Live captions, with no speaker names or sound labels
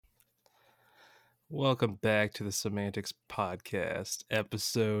Welcome back to the Semantics Podcast,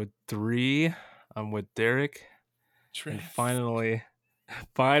 episode 3. I'm with Derek, and finally,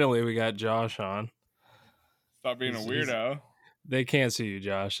 we got Josh on. Stop being a weirdo. They can't see you,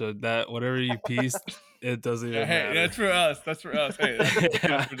 Josh. So that whatever you pieced, it doesn't even matter. That's for us. Hey, that's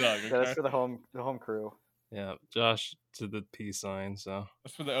for Doug. Okay? That's for the home crew. Yeah, Josh did the peace sign. So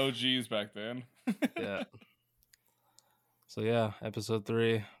that's for the OGs back then. Yeah. So yeah, episode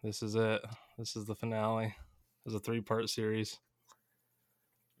 3. This is it. This is the finale. It was a 3-part series.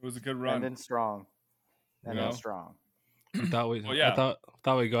 It was a good run. Ending strong. Strong. I thought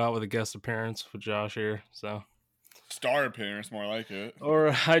we'd go out with a guest appearance with Josh here. So star appearance, more like it.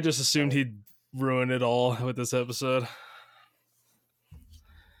 Or I just assumed he'd ruin it all with this episode.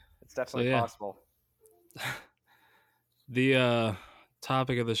 It's definitely possible. The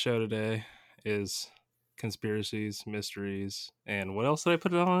topic of the show today is conspiracies, mysteries, and what else did I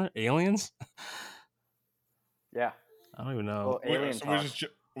put it on? Aliens? Yeah. I don't even know. Well, alien so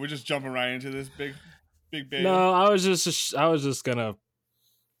we're just jumping right into this big baby. No, I was just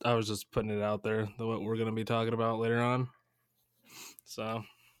putting it out there, what we're gonna be talking about later on. So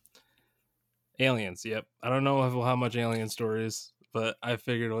aliens, yep. I don't know how much alien stories, but I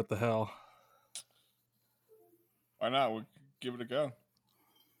figured what the hell. Why not? We'll give it a go.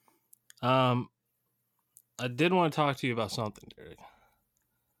 I did want to talk to you about something, Derek.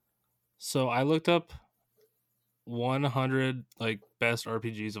 So I looked up 100 best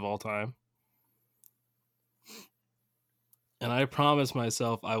RPGs of all time. And I promised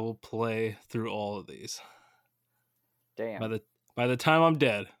myself I will play through all of these. Damn. By the time I'm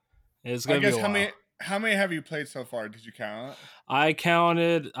dead, it's gonna be a while. How many have you played so far? Did you count? I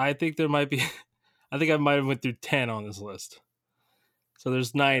counted. I think there might be. I think I might have went through 10 on this list. So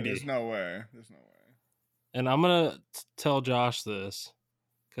there's 90. There's no way. And I'm gonna tell Josh this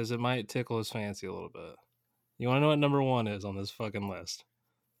because it might tickle his fancy a little bit. You want to know what number 1 is on this fucking list?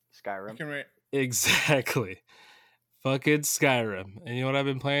 Skyrim. Exactly. Fucking Skyrim. And you know what I've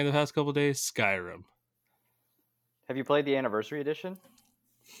been playing the past couple of days? Skyrim. Have you played the Anniversary Edition?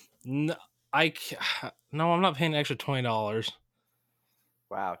 No, I'm not paying an extra $20.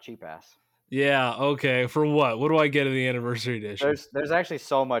 Wow, cheap ass. Yeah, okay. For what? What do I get in the Anniversary Edition? There's actually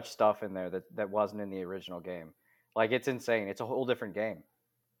so much stuff in there that wasn't in the original game. Like, it's insane. It's a whole different game.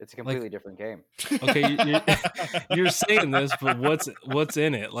 It's a completely different game. Okay, you're saying this, but what's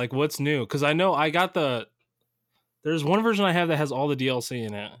in it? Like, what's new? Because I know I got there's one version I have that has all the DLC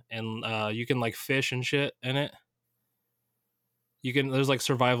in it, and you can fish and shit in it. There's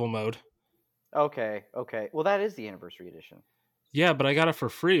survival mode. Okay. Well, that is the Anniversary Edition. Yeah, but I got it for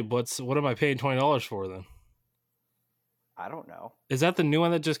free. What am I paying $20 for then? I don't know. Is that the new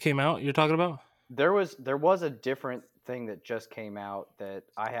one that just came out you're talking about? There was a different thing that just came out that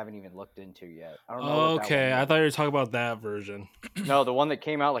I haven't even looked into yet. I don't know. Okay, I thought you were talking about that version. No, the one that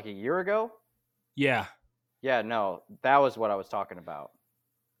came out a year ago? Yeah. Yeah, no, that was what I was talking about.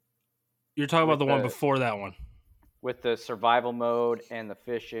 You're talking about the one before that one. With the survival mode and the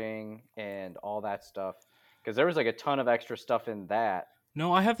fishing and all that stuff. Because there was a ton of extra stuff in that.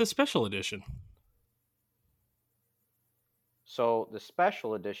 No, I have the special edition. So the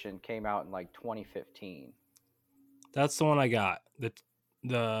special edition came out in 2015. That's the one I got.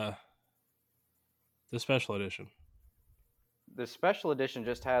 The special edition. The special edition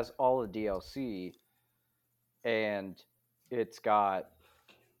just has all the DLC, and it's got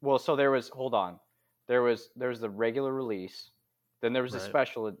so there was there's the regular release, then there was the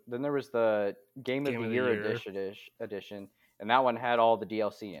special, then there was the Game of the Year edition, and that one had all the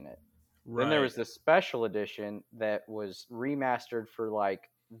DLC in it. Right. Then there was the special edition that was remastered for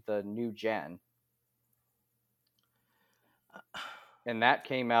the new gen. And that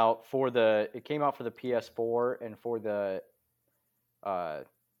came out for the PS4 and for the I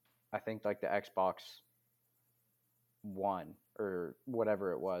think the Xbox One or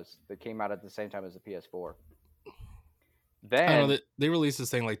whatever it was that came out at the same time as the PS4. Then I don't know, they released this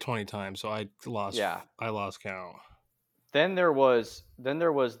thing 20 times, so I lost count. Then there was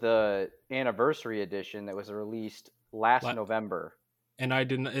the Anniversary Edition that was released last November. And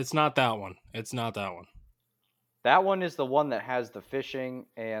it's not that one. It's not that one. That one is the one that has the fishing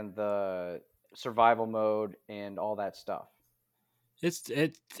and the survival mode and all that stuff.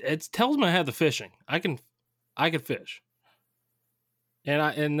 It tells me I have the fishing. I can fish.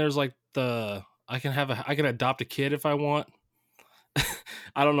 And there's I can adopt a kid if I want.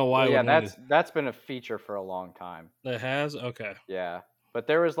 I don't know why. Well, yeah, that's been a feature for a long time. It has? Okay. Yeah. But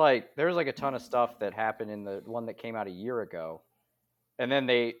there was a ton of stuff that happened in the one that came out a year ago. And then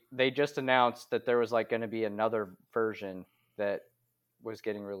they just announced that there was going to be another version that was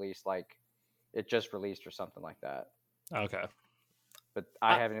getting released It just released or something like that. Okay. But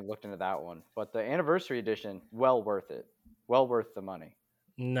I haven't even looked into that one. But the anniversary edition, well worth it. Well worth the money.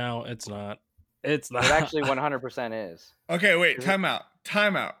 No, it's not. It's not. It actually 100% is. Okay, wait. Time out.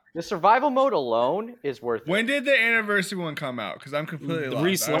 The survival mode alone is worth When it. did the anniversary one come out? Because I'm completely lost.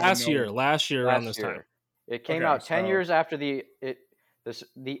 Reese, I don't last know. year around this time. It came Okay, out 10 so- years after the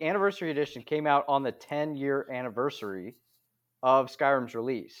anniversary edition came out on the 10-year anniversary of Skyrim's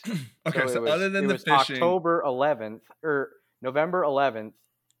release. Okay, so other than it the was fishing, October 11th or November 11th,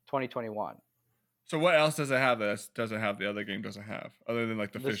 2021. so what else does it have that doesn't have the other game doesn't have, other than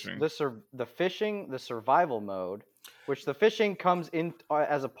like the fishing? The fishing, the survival mode, which the fishing comes in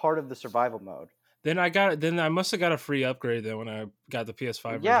as a part of the survival mode. Then I must have got a free upgrade then when I got the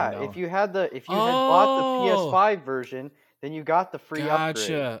PS5 Yeah, version. if you had bought the Oh! PS5 version, then you got the free upgrade.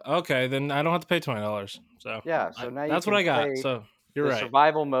 Gotcha. Okay, then I don't have to pay $20. So Yeah, so now that's you what I can got. play So you're the right.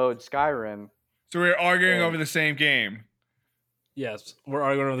 survival mode Skyrim. So we're arguing Yeah. over the same game. Yes, we're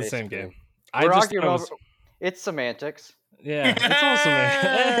arguing over the same Basically. game. We're I just arguing thought it was, over. It's semantics. yeah, it's awesome.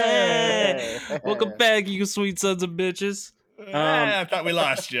 Man. Hey! Welcome back, you sweet sons of bitches. I thought we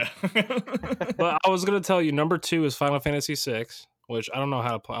lost you. But I was gonna tell you, number 2 is Final Fantasy VI, which I don't know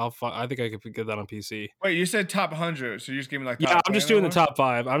how to play. I think I could get that on PC. Wait, you said top 100, so you just gave me like top Yeah, I'm just doing the 20 top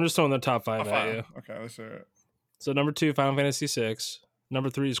 5. I'm just throwing the top 5 Oh, at you. Okay, let's hear it. So number 2, Final Fantasy VI. Number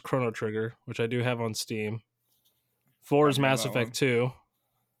 3 is Chrono Trigger, which I do have on Steam. 4 is Okay, Mass that Effect one. 2.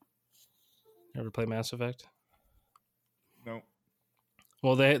 Ever play Mass Effect? Nope.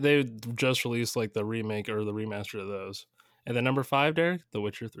 Well, they just released like the remake or the remaster of those. And then number 5, Derek, The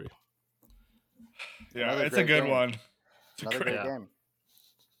Witcher 3. Yeah, Another it's a great good game. one. It's a Another great. great Yeah. game.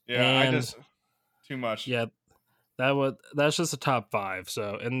 Yeah, I And- just too much. Yeah, that's just the top 5.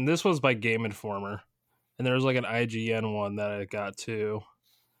 So, and this was by Game Informer, and there was like an IGN one that I got too,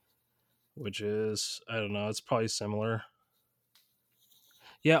 which is I don't know. It's probably similar.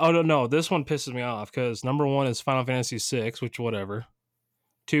 Yeah. Oh no, this one pisses me off because number 1 is Final Fantasy VI, which whatever.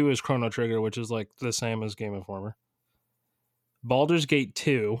 2 is Chrono Trigger, which is like the same as Game Informer. Baldur's Gate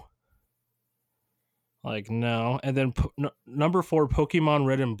 2. Like no, and then number 4, Pokemon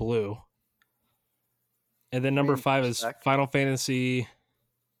Red and Blue. And then number 5 is Spec. Final Fantasy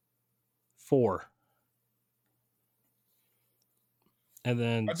 4. And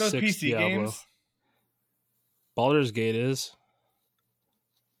then Are those 6 PC Diablo. games? Baldur's Gate is.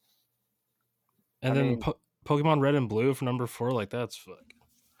 And I then mean- Pokemon Red and Blue for number 4. Like that's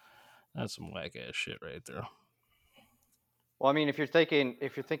some whack ass shit right there. Well, I mean, if you're thinking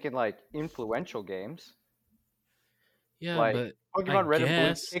like influential games, Yeah, like but Pokemon Red and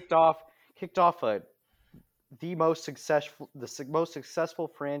guess. Blue kicked off the most successful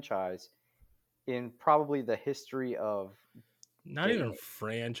franchise in probably the history of not even gaming.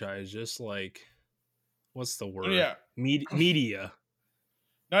 franchise, just like what's the word? Yeah, Media.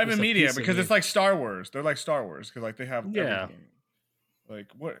 not It's even a media piece of because it's media. like Star Wars. They're like Star Wars because like they have Yeah. everything. Like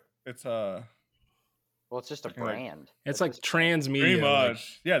what? It's well, it's just a Fucking, like- brand. It's at like this point. transmedia. pretty like-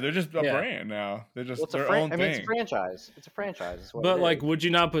 much. Yeah, they're just a Yeah. brand now. They're just Well, it's a their own I mean, it's a thing. franchise. It's a franchise. Is what but it like, is. would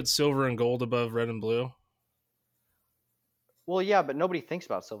you not put Silver and Gold above Red and Blue? Well, yeah, but nobody thinks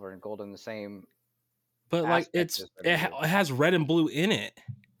about Silver and Gold in the same. But like, Aspect it's is Red and Blue. it has Red and Blue in it.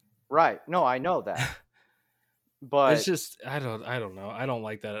 Right. No, I know that. But It's just I don't know. I don't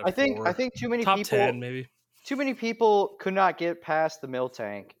like that. At I think 4. too many top people 10 maybe. too many people could not get past the mill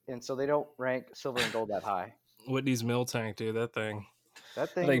tank, and so they don't rank Silver and Gold that high. Whitney's Mill Tank, dude. That thing That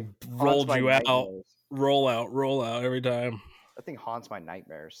thing like haunts rolled my you out, nightmares. roll out every time. That thing haunts my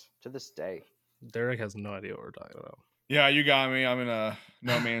nightmares to this day. Derek has no idea what we're talking about. Yeah, you got me. I'm in a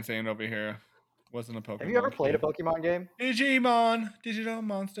no man's land over here. Wasn't a Pokemon. Have you ever played a game. Pokemon game? Digimon, digital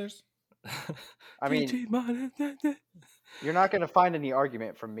monsters. I mean, you're not going to find any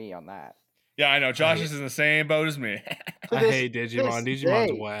argument from me on that. Yeah, I know. Josh is in the same boat as me. To I this- hate Digimon. this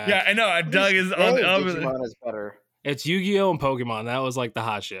Digimon's day- whack. yeah, I know. Doug is on the other. Digimon is better. It's Yu-Gi-Oh and Pokemon. That was like the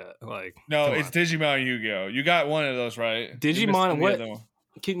hot shit. Like No, come it's on. Digimon and Yu-Gi-Oh. You got one of those right. You missed Digimon. the What? other one.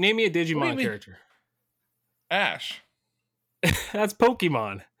 Name me a What do you Digimon mean? character. Ash. That's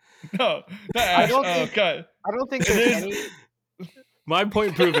Pokemon. No, not Ash. don't Oh, think- God. I don't think It there's is- any. My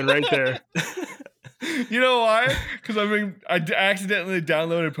point proven right there. You know why? Because accidentally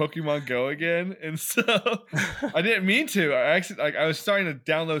downloaded Pokemon Go again, and so I didn't mean to. I was starting to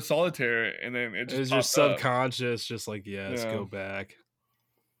download Solitaire, and then it It just was your popped up. subconscious, just like yes, Yeah. go back.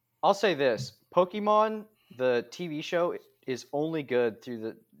 I'll say this: Pokemon, the TV show, is only good through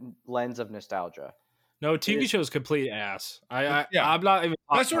the lens of nostalgia. No, TV is- show's complete ass. Yeah. I'm not even.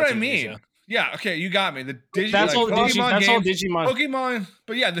 That's what I watching TV mean. show. Yeah, okay, you got me. The Digimon, That's all. That's all games, Digimon. Pokemon.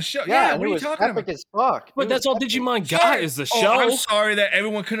 But yeah, the show. Yeah, Yeah, and what it are you was talking epic about? as fuck. But It that's was all epic. Digimon got Sorry. is the Oh, show. I'm sorry that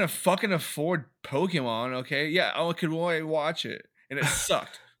everyone couldn't fucking afford Pokemon. Okay, yeah, I could only watch it, and it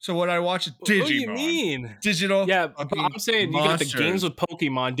sucked. So what I watch is What do you Digimon, mean? digital. Yeah, but fucking I'm saying you got the games monsters. with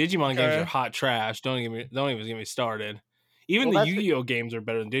Pokemon. Digimon games Okay. are hot trash. Don't even get me started. Even Well, the that's Yu-Gi-Oh games are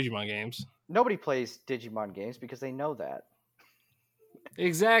better than Digimon games. Nobody plays Digimon games because they know that.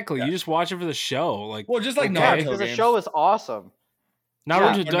 Exactly. Yeah. You just watch it for the show. Like, Well, just like okay. Naruto Because the games. show is awesome.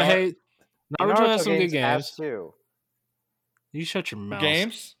 Naruto, Yeah. hey, The Naruto has some good games ass games. too. You shut your mouth.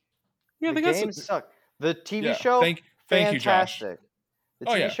 Games. Yeah, The they got games some. suck. The TV Yeah. show, Thank you, Josh. fantastic. The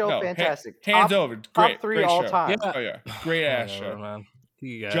Oh TV yeah, show, no, fantastic. hands over. Great, top 3 great all show. time. Yeah. Oh yeah, great ass Whatever, show. man.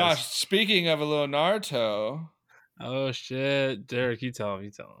 You guys. Josh, speaking of a little Naruto, Oh shit, Derek, you tell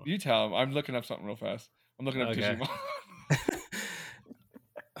him. you tell him. I'm looking up something real fast. I'm looking up Okay. Digimon.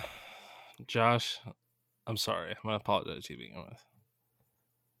 Josh, I'm sorry. I'm gonna apologize to you begin with.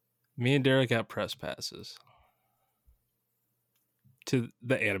 Me and Derek got press passes to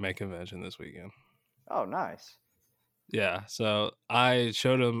the anime convention this weekend. Oh, nice. Yeah, so I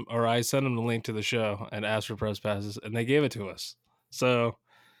sent him the link to the show and asked for press passes, and they gave it to us. So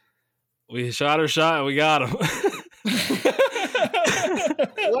we shot our shot and we got him.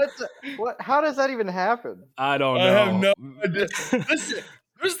 What? How does that even happen? I don't know. I have no idea.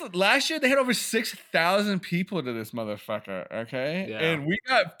 Listen, last year they had over 6,000 people to this motherfucker. Okay, Yeah. and we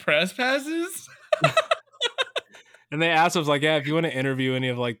got press passes. And they asked us like, yeah, if you want to interview any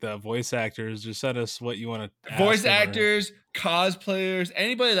of like the voice actors, just send us what you want to. Voice actors, cosplayers,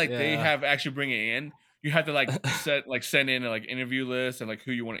 anybody like they Yeah. have actually bringing in. You have to like send in a like interview list and like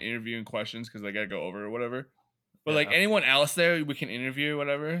who you want to interview and questions because they gotta go over or whatever. But like Yeah. anyone else there, we can interview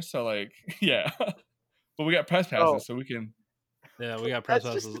whatever. So like yeah, but we got press passes, so we can. Yeah, we got press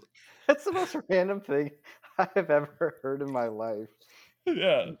That's passes. That's the most random thing I have ever heard in my life.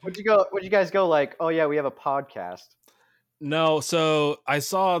 Yeah, Would you guys go like, oh yeah, we have a podcast? No, so I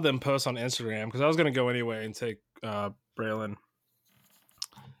saw them post on Instagram because I was gonna go anyway and take Braylon,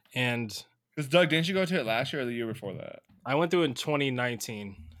 and because Doug, didn't you go to it last year or the year before that? I went through in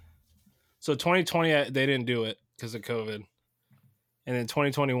 2019. So 2020 they didn't do it because of COVID, and then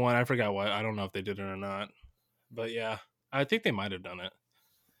 2021 I forgot what. I don't know if they did it or not, but yeah, I think they might have done it.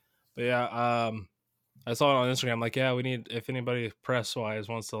 But yeah, I saw it on Instagram. Like, yeah, we need if anybody press wise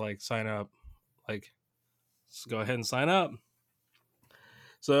wants to like sign up, like. Just go ahead and sign up.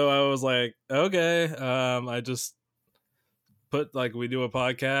 So I was like, okay. I just put like we do a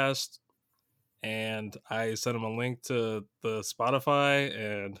podcast, and I sent them a link to the Spotify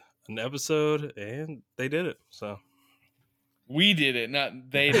and an episode, and they did it. So we did it, not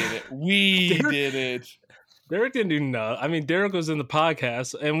they did it. We did it. Derek didn't do nothing. I mean, Derek was in the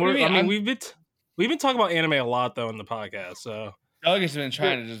podcast, and What do you mean? we've been talking about anime a lot though in the podcast. So Doug has been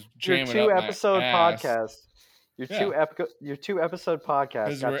trying to just jam it up Your 2-episode podcast. Your 2-episode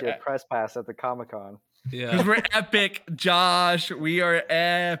podcast got you a press pass at the Comic-Con. yeah, because we're epic, Josh. We are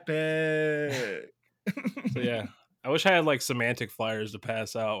epic. so yeah. I wish I had like semantic flyers to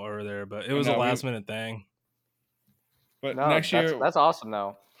pass out over there, but it was a last minute thing. But No, next year, that's awesome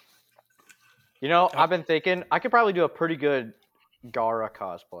though. You know, I've been thinking I could probably do a pretty good Gaara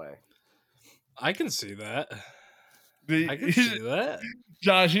cosplay. I can see that. I can see that.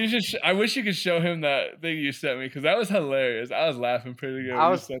 Josh, I wish you could show him that thing you sent me because that was hilarious. I was laughing pretty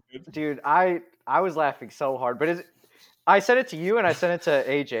good. Dude, I was laughing so hard, but I sent it to you and I sent it to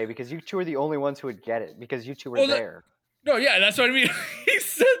AJ because you two are the only ones who would get it because you two were there. No, yeah, that's what I mean. He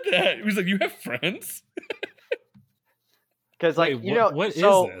said that. He was like, "You have friends?" Because like what is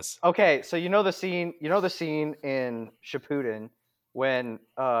this? Okay, so you know the scene in Shippuden when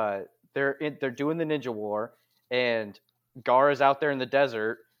they're doing the ninja war and Gaara's out there in the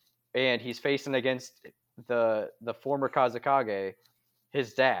desert and he's facing against the former Kazekage,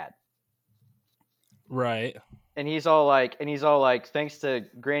 his dad. Right. And he's all like, thanks to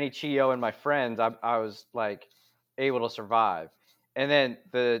Granny Chiyo and my friends, I was like able to survive. And then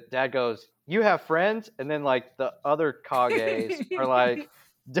the dad goes, "You have friends?" And then like the other Kages are like,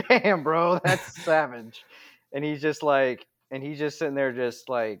 "Damn, bro, that's savage." And he's just sitting there just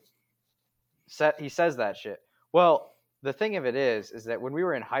like, he says that shit. Well, the thing of it is that when we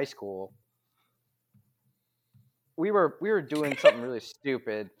were in high school, we were doing something really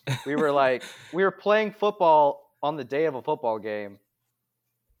stupid. We were playing football on the day of a football game,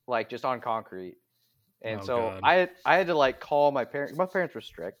 like just on concrete. And God. I had to like call my parents. My parents were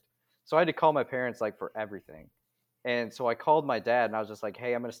strict, so I had to call my parents like for everything. And so I called my dad and I was just like,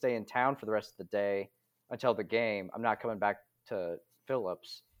 "Hey, I'm going to stay in town for the rest of the day until the game. I'm not coming back to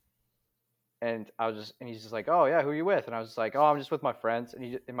Phillips." and he's just like, "Oh yeah, who are you with?" And I was just like, "Oh, I'm just with my friends."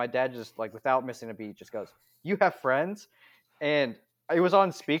 And my dad just like, without missing a beat, just goes, "You have friends?" And it was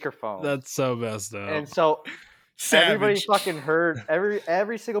on speakerphone. That's so messed up. And so everybody Savage. fucking heard,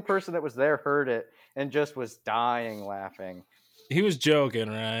 every single person that was there heard it and just was dying laughing. He was joking,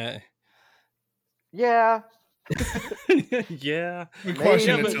 right? Yeah. Yeah. We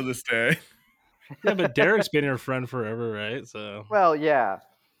question Maybe. it till this day. Yeah, but Derek's been your friend forever, right? So Well, yeah.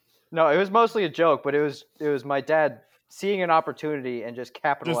 No, it was mostly a joke, but it was my dad seeing an opportunity and just Just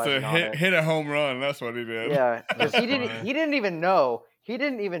capitalizing to on it. hit a home run. That's what he did. Yeah, because he funny. didn't even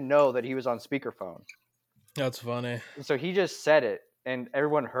know that he was on speakerphone. that's funny. And so he just said it, and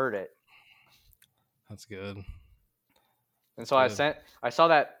everyone heard it. That's good. And so Good. I saw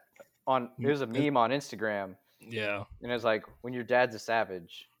that it was a meme on Instagram, Yeah. and it was like, when your dad's a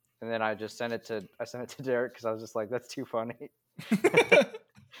savage. And then I sent it to Derek because I was just like, that's too funny.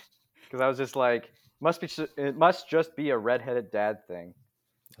 Because I was just like, it must just be a redheaded dad thing.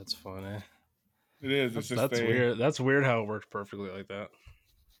 That's funny. It is. It's just That's weird. That's weird how it worked perfectly like that.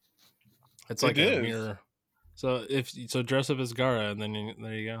 It's like a is. mirror. So dress up as Gara and then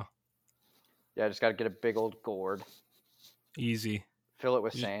there you go. Yeah, I just got to get a big old gourd, Easy. fill it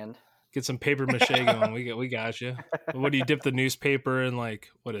with You- sand. Get some paper mache going. We got you. What do you dip the newspaper in? Like,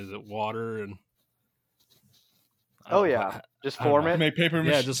 what is it? Water and. I Oh don't know. yeah, just I don't form know. it. Make paper.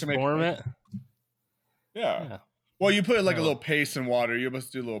 Yeah, mach- just to make- form it. Yeah. Yeah, Well, you put like a No. little paste in water. You're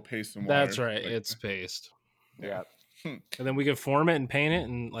supposed to do a little paste in water. that's right. Like- It's paste, Yeah. and then we can form it and paint it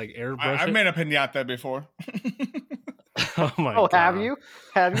and like airbrush I've it. made a pinata before. Oh my Oh, god! have you?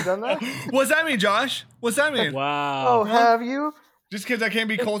 Have you done that? What's that mean, Josh? What's that mean? Wow. Oh, Huh? have you? Just because I can't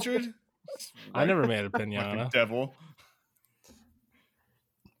be cultured? I never made a Fucking pinata. devil.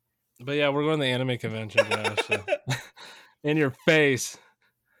 But yeah, we're going to the anime convention, Josh. So. In your face.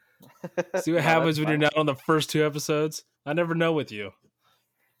 See what No, happens that's when you're fine. not on the first 2 episodes. I never know with you.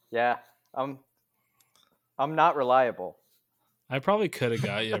 Yeah, I'm not reliable. I probably could have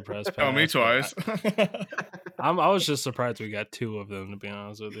got you a press pass. Oh, me but twice. I was just surprised we got 2 of them, to be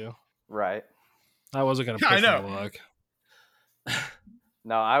honest with you. Right. I wasn't going to Yeah, I push my know. luck.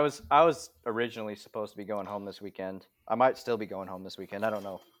 No, I was originally supposed to be going home this weekend. I might still be going home this weekend. I don't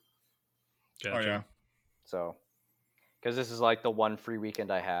know. Gotcha. Oh, yeah. So, because this is like the one free weekend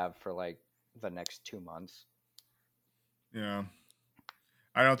I have for like the next 2 months. Yeah.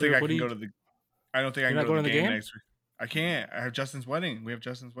 I don't think Dude, I what can do go you- to the. I don't think I You're can not go to going the to the game game? next week. I can't. I have Justin's wedding. We have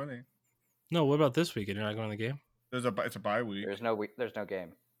Justin's wedding. No, what about this weekend? You're not going to the game? It's a bye week. There's no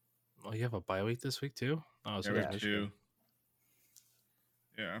game. Oh, you have a bye week this week too? Oh, so Yeah, we there's have Michigan.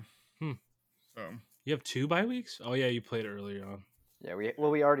 2. Yeah. Hmm. So You have 2 bye weeks? Oh yeah, you played earlier on. Yeah,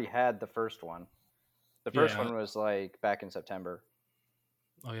 we already had the first one. The first Yeah. one was like back in September.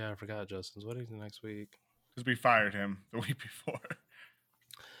 Oh yeah, I forgot Justin's wedding's next week. because we fired him the week before.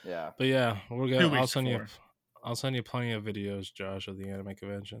 Yeah. But yeah, we're 2 gonna. weeks before. I'll send you plenty of videos, Josh, of the anime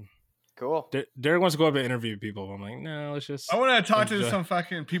convention. Cool. Derek wants to go up and interview people. I'm like, no, let's just. I want to talk to Enjoy. some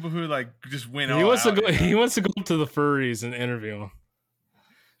fucking people who like just win. He all wants to out, go. you know? He wants to go up to the furries and interview them.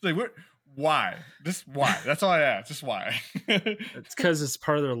 Like, why? Just why? That's all I ask. Just why? It's because it's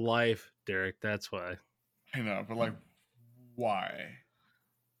part of their life, Derek. That's why. I know, but like, why?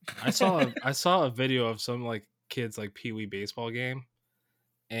 I saw a video of some like kids like pee-wee baseball game,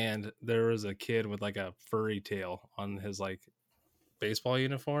 and there was a kid with like a furry tail on his like baseball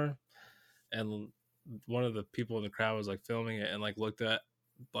uniform, and one of the people in the crowd was like filming it and like looked at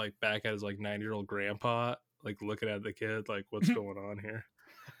like back at his like 90-year-old grandpa, like looking at the kid like, what's going on here?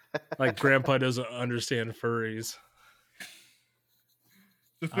 Like grandpa doesn't understand furries.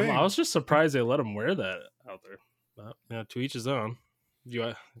 The thing. I was just surprised they let him wear that out there. But you know, to each his own. You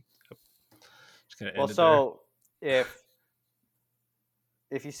just gonna Well, end it so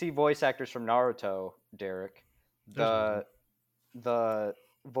if you see voice actors from Naruto, Derek, There's the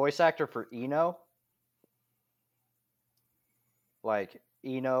voice actor for Ino, like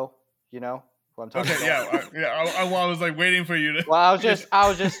Ino, you know who I'm talking Okay, about? I was like waiting for you to. Well, I was just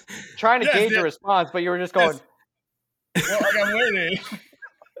trying to Yes, gauge yes. a response, but you were just going. Yes. Well, like, I'm waiting.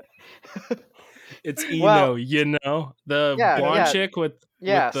 It's Eno, Well, you know, the yeah, blonde yeah, chick with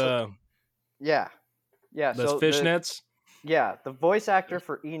yeah, with the Yeah, those so fishnets. the voice actor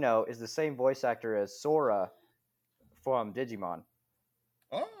for Ino is the same voice actor as Sora from Digimon.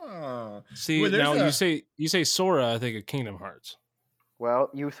 Oh, See, Well, there's now a- you say Sora, I think of Kingdom Hearts. Well,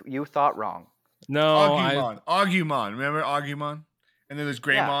 you thought wrong. No, Agumon. Remember Agumon? And then there's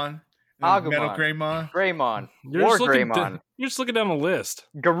Greymon. And there's Metal Agumon. Greymon. Greymon, you're War just looking. Greymon, You're just looking down the list.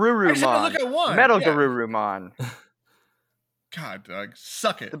 I just had to Garurumon, look at one. Metal Yeah. Garurumon. God, Doug,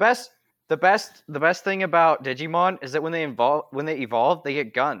 suck it. The best The best thing about Digimon is that when they evolve, they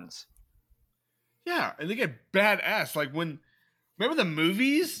get guns. Yeah, and they get badass. Like remember the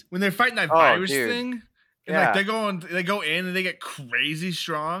movies when they're fighting that Oh, virus dude. thing, and Yeah. like they go in and they get crazy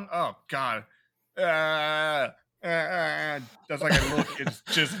strong. Oh god, that's like a little kid just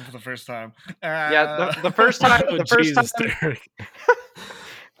jizzing for the first time. Yeah, the first time. Oh, The first Jesus, time. Derek.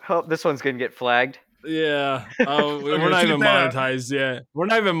 Oh, this one's gonna get flagged. Yeah. Oh, Okay, we're not take even that out. monetized yet. We're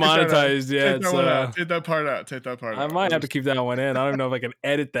not even Take that out. monetized yet. Take that one So out. Take that part out. Take that part out. I might have to keep that one in. I don't even know if I can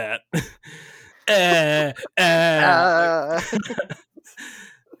edit that.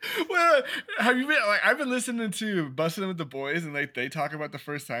 Well, have you been like I've been listening to Bustin' with the Boys, and like they talk about the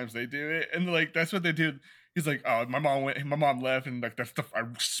first times they do it, and like that's what they do. He's like, oh, my mom left, and like that stuff. I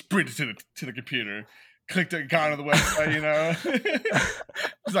sprinted to the computer, clicked it, got on the website. You know,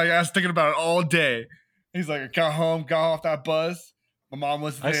 he's like, I was thinking about it all day. He's like, I got home, got off that bus. My mom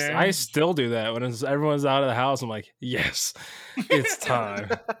was there. I still do that when everyone's out of the house. I'm like, yes, it's time.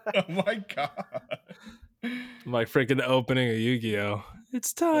 Oh my god. I'm like freaking opening a Yu-Gi-Oh.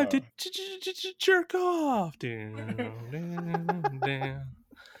 It's time to jerk off.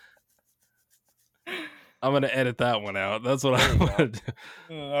 I'm gonna edit that one out. That's what I'm gonna do.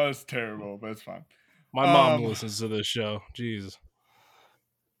 That was terrible, but it's fine. My mom listens to this show. Jeez.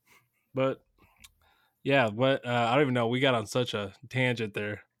 But yeah, what I don't even know. We got on such a tangent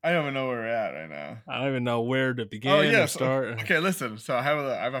there. I don't even know where we're at right now. I don't even know where to begin Oh or yes. start. Okay, listen. So I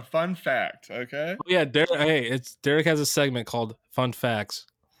have a fun fact. Okay. Yeah, Derek. Hey, Derek has a segment called Fun Facts.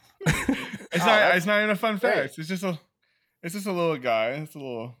 It's not even a fun fact. It's just a little guy. It's a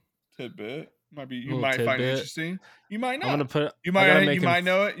little tidbit. You might find it interesting. You might not. I'm gonna put. You might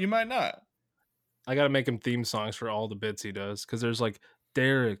know it. You might not. I gotta make him theme songs for all the bits he does because there's like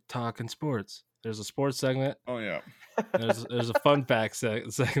Derek talking sports. There's a sports segment. Oh yeah. There's a fun fact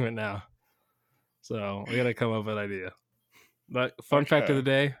segment now. So we gotta come up with an idea. But fun fact of the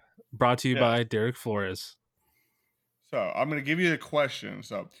day brought to you by Derek Flores. So I'm gonna give you the question.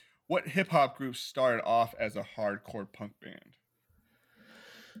 So, what hip hop group started off as a hardcore punk band?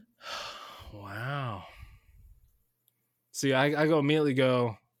 Wow. See, I immediately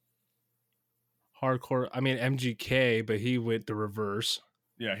go hardcore. I mean MGK, but he went the reverse.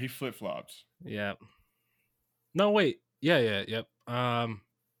 Yeah, he flip flops. Yeah. No, wait. Yeah. Yep. I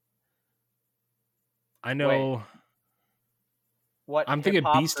know. Wait. What? I'm thinking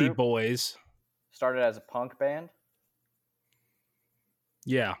hip-hop Beastie group Boys. started as a punk band.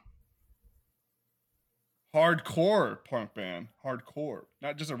 Yeah. Hardcore punk band. Hardcore,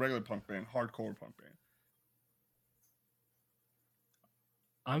 not just a regular punk band. Hardcore punk band.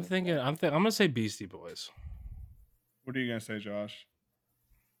 I'm gonna say Beastie Boys. What are you gonna say, Josh?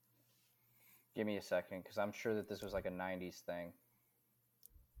 Give me a second, because I'm sure that this was like a '90s thing.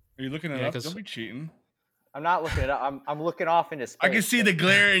 Are you looking it Yeah, up? 'cause- Don't be cheating. I'm not looking it up. I'm looking off into space. I can see the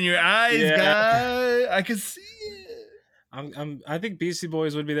glare in your eyes, Yeah. guy. I can see it. I think Beastie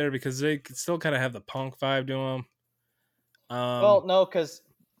Boys would be there because they could still kind of have the punk vibe to them. Well, no, because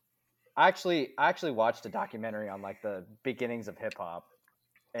I actually watched a documentary on like the beginnings of hip hop,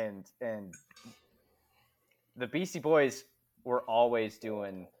 and the Beastie Boys were always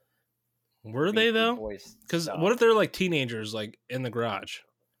doing. were they Beastie though? Boys Because stuff. what if they're like teenagers, like in the garage?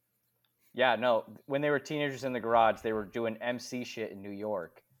 Yeah, no. When they were teenagers in the garage, they were doing MC shit in New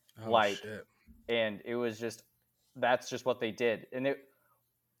York, Oh, Like- shit. and it was just that's just what they did, and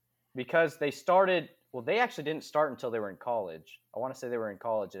because they started. Well, they actually didn't start until they were in college. I want to say they were in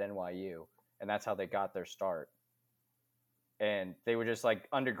college at NYU, and that's how they got their start. And they were just like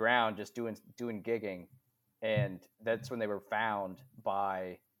underground, just doing gigging, and that's when they were found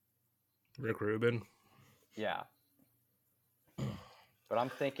by Rick Rubin. yeah. But I'm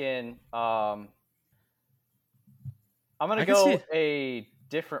thinking, I'm gonna I can go see it. a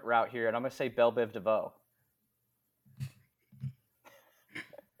different route here, and I'm gonna say Belle Biv DeVoe,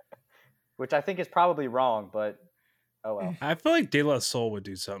 which I think is probably wrong, but oh well. I feel like De La Soul would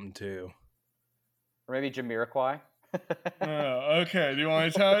do something too. Or maybe Jamiroquai. Okay. Do you want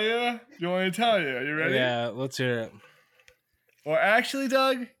me to tell you? Are you ready? Yeah, let's hear it. Well, actually,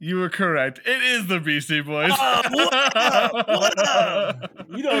 Doug, you were correct. It is the Beastie Boys.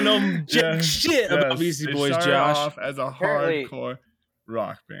 You don't know jack Yes, shit about Beastie they Boys, started Josh. off as a Apparently- hardcore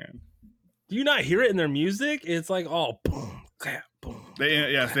rock band. Do you not hear it in their music? It's like all boom, clap, boom.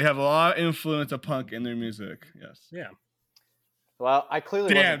 They have a lot of influence of punk in their music. Yes. Yeah. Well, I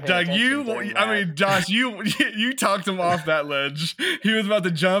clearly Damn, wasn't paying Doug, attention during that. Josh, you talked him off that ledge. He was about to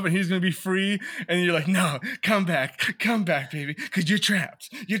jump and he's gonna be free, and you're like, no, come back, baby, because you're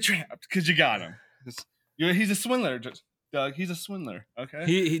trapped, because you got him. He's a swindler. Doug. He's a swindler. Okay.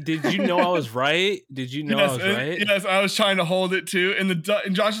 He did you know I was right? Did you know I was right? Yes, I was trying to hold it too, and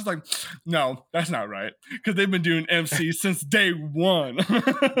Josh is like, no, that's not right, because they've been doing MC since day one.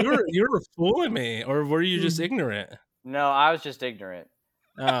 You were fooling me, or were you just ignorant? No, I was just ignorant.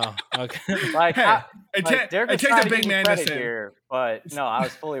 Oh, okay. Like, Hey, Derek it was takes trying a to big give me man to credit say. here, but no, I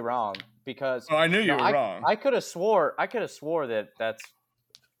was fully wrong because Oh, I knew you were wrong. I could have swore that that's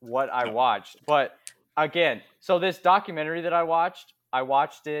what I watched, but again, so this documentary that I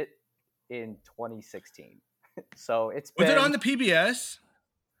watched it in 2016. So it's Was been, it on the PBS?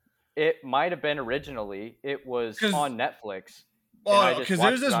 It might have been originally. It was on Netflix. Well, because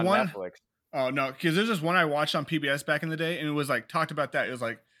there's this one. Netflix. Oh no, because there's this one I watched on PBS back in the day, and it was like talked about that. It was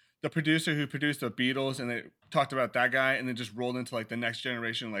like the producer who produced the Beatles, and they talked about that guy, and then just rolled into like the next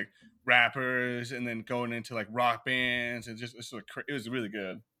generation, like rappers, and then going into like rock bands, and just it was really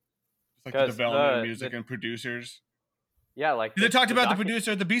good. It's like the development of music and producers. Yeah, like they talked about the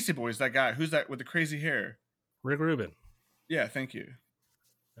producer of the Beastie Boys, that guy. Who's that with the crazy hair? Rick Rubin. Yeah, thank you.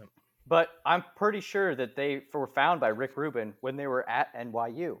 But I'm pretty sure that they were found by Rick Rubin when they were at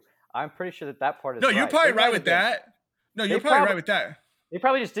NYU. I'm pretty sure that part is right. You're probably right with that. No, you're probably right with that. They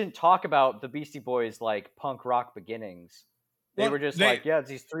probably just didn't talk about the Beastie Boys like punk rock beginnings. They were just like, yeah, it's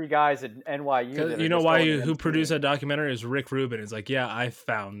these three guys at NYU. You know why who produced that documentary is Rick Rubin. It's like, yeah, I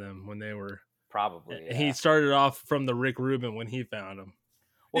found them when they were probably. Yeah. He started off from the Rick Rubin when he found them.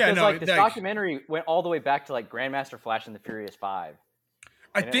 Well, yeah, no, like this documentary went all the way back to like Grandmaster Flash and the Furious Five.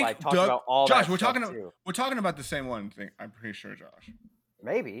 I think Josh, we're talking about the same one thing. I'm pretty sure, Josh.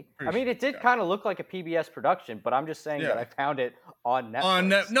 Maybe. I mean, it did kind of look like a PBS production, but I'm just saying that I found it on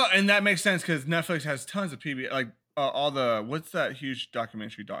Netflix. No, and that makes sense because Netflix has tons of PBS, like all the what's that huge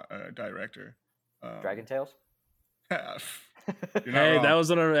documentary director? Dragon Tales. Hey, that was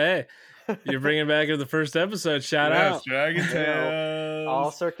hey, you're bringing back in the first episode. Shout out, Dragon Tales. All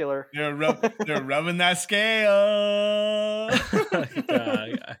circular. They're rubbing that scale.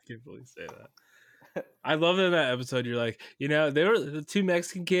 I can't believe say that. I love in that episode. You're like, they were the two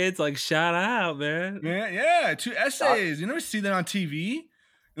Mexican kids. Like, shout out, man. Yeah, two essays. You never see that on TV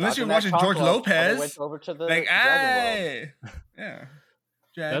unless you're watching George Lopez. Went over to the like, hey, yeah.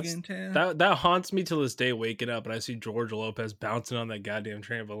 Dragon Tales. That haunts me till this day. Waking up and I see George Lopez bouncing on that goddamn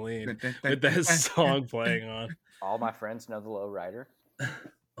trampoline with that song playing on. All my friends know the Low Rider. I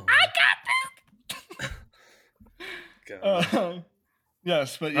got this.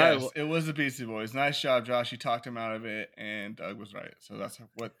 Yes, but yes, it was the Beastie Boys. Nice job, Josh. You talked him out of it, and Doug was right. So that's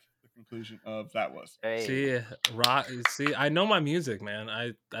what the conclusion of that was. Hey. See, I know my music,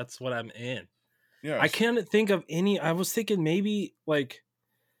 man. That's what I'm in. Yeah, I can't think of any. I was thinking maybe like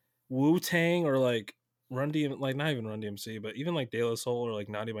Wu-Tang or like Run DMC, like not even Run DMC, but even like De La Soul or like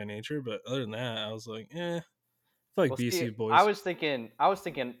Naughty by Nature. But other than that, I was like, I feel like Beastie Boys. I was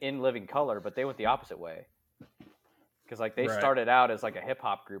thinking In Living Color, but they went the opposite way. Because like they started out as like a hip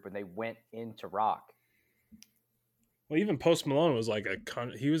hop group and they went into rock. Well, even Post Malone was like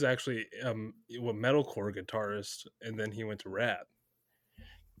he was actually a metalcore guitarist, and then he went to rap.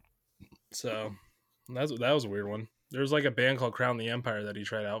 So that was a weird one. There was like a band called Crown the Empire that he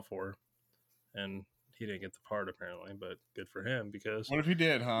tried out for, and he didn't get the part apparently. But good for him because what if he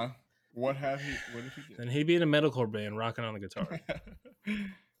did, huh? What if he did? Then he'd be in a metalcore band rocking on the guitar.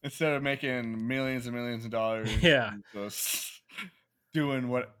 Instead of making millions and millions of dollars, just doing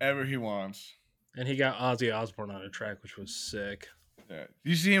whatever he wants. And he got Ozzy Osbourne on a track, which was sick. Yeah.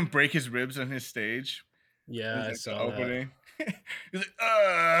 You see him break his ribs on his stage? Yeah, I saw opening. He's like,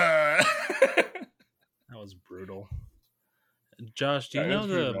 That was brutal. Josh, do you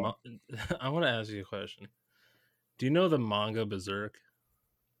know I want to ask you a question. Do you know the manga Berserk?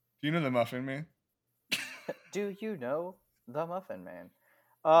 Do you know the Muffin Man? Do you know the Muffin Man?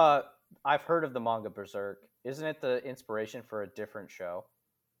 I've heard of the manga Berserk. Isn't it the inspiration for a different show?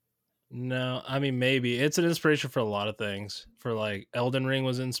 No, I mean maybe it's an inspiration for a lot of things. For like Elden Ring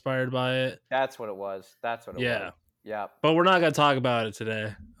was inspired by it. That's what it was. Was. Yeah. But we're not gonna talk about it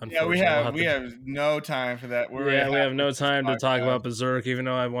today. Yeah, we have no time for that. We have no time to talk about Berserk, even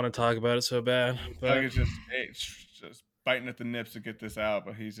though I want to talk about it so bad. But it's just biting at the nips to get this out,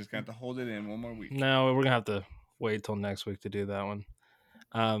 but he's just gonna have to hold it in one more week. No, we're gonna have to wait till next week to do that one.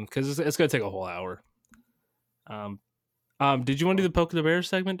 Because it's gonna take a whole hour. Did you want to do the Poke the Bear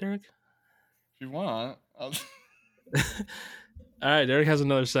segment, Derek? If you want. All right, Derek has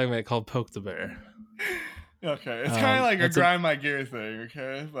another segment called Poke the Bear. Okay, it's kind of like a grind my gear thing,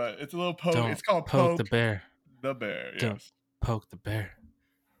 okay? But it's a little poke. It's called Poke the Bear. The Bear, yes. Don't poke the bear.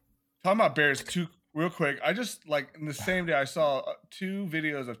 Talking about bears, real quick. I just, like, in the same day, I saw 2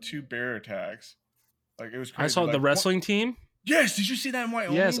 videos of 2 bear attacks. Like it was crazy. I saw like, the wrestling team. Yes, did you see that in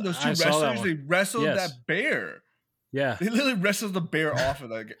Wyoming? Yes, Those two I saw that wrestlers, one. they wrestled Yes. that bear. Yeah, They literally wrestled the bear off of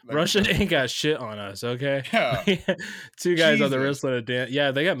that. Russia ain't got shit on us, okay? Yeah. Two guys on the Jesus. wrestling dance.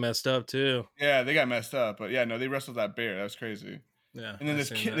 Yeah, they got messed up too. Yeah, they got messed up, but yeah, no, they wrestled that bear. That was crazy. Yeah, And then I this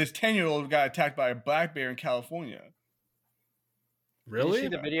seen kid, that. this 10-year-old got attacked by a black bear in California. Did you Really? see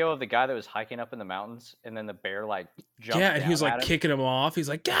the video of the guy that was hiking up in the mountains and then the bear like jumped Yeah, and he was down like at him? kicking him off. He's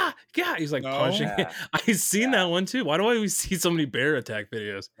like, yeah. He's like No. punching. Yeah. I seen that one too. Why do I always see so many bear attack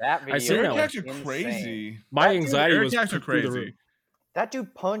videos? That video seen Bear that one. attacks are insane. crazy. My That dude- anxiety Bear was attacks are through the crazy. roof. That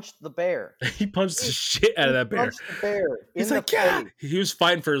dude punched the bear. He punched the shit out of that bear. Punched the bear He's in like, the yeah. face. He was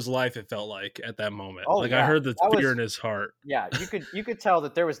fighting for his life. It felt like at that moment. Oh, like I yeah. heard the That fear was- in his heart. Yeah, you could tell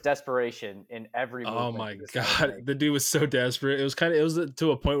that there was desperation in every movement. Oh my he was trying to god, make. the dude was so desperate. It was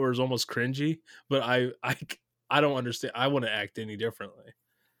to a point where it was almost cringy. But I don't understand. I wouldn't act any differently.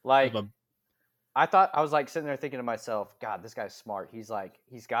 Like Of a- I was like sitting there thinking to myself, God, this guy's smart. He's like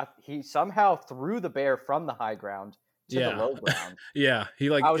he somehow threw the bear from the high ground to Yeah. the low ground. Yeah, he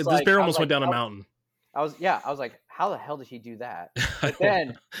I was this like- bear I was almost went like, down a how- mountain. I was like, how the hell did he do that? I But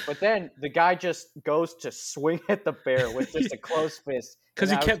don't then the guy just goes to swing at the bear with just a closed fist. because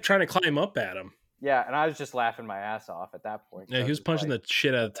he And I kept was, trying to climb up at him. yeah, and I was just laughing my ass off at that point. Yeah, he was punching the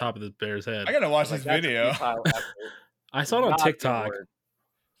shit out of the top of the bear's head. I gotta watch this video. I saw it on Not the TikTok. word.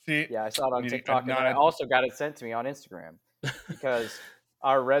 See, Yeah, I saw it on You- TikTok, and not I a- also got it sent to me on Instagram because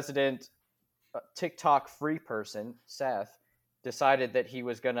our resident TikTok free person, Seth, decided that he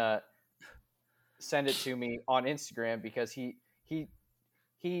was gonna send it to me on Instagram because he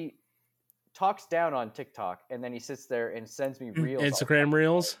talks down on TikTok and then he sits there and sends me reels. all the Instagram time.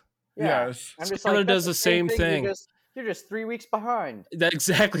 reels. Yeah, yes. I'm just Skylar like, does "That's the same thing." You're just 3 weeks behind. That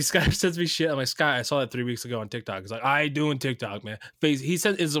exactly. Sky sends me shit. I'm like, Sky, I saw that 3 weeks ago on TikTok. He's like, I ain't doing TikTok, man. He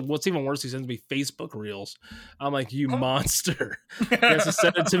said, what's even worse, he sends me Facebook reels. I'm like, you monster. He has to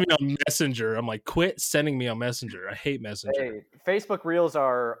send it to me on Messenger. I'm like, quit sending me on Messenger. I hate Messenger. Hey, Facebook Reels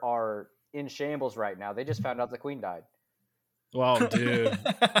are in shambles right now. They just found out the Queen died. Wow, dude.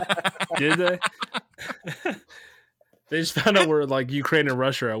 Did they? They just found out we're like Ukraine and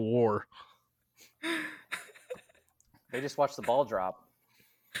Russia are at war. They just watched the ball drop.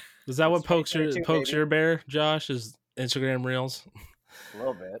 Is that what It's pokes 2022, your bear, Josh? Is Instagram reels? A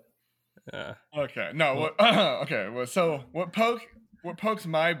little bit. Yeah. Okay. No. What? Okay. Well, so what pokes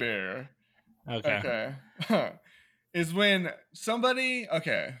my bear? Okay. Okay. Is when somebody.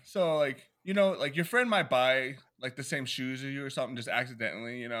 Okay. So like like your friend might buy like the same shoes as you or something just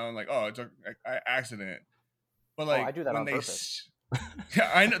accidentally. And like it's an accident. But like I do that when on they. purpose. Yeah,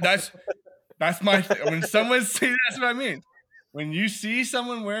 I know that's my when someone sees that's what I mean. When you see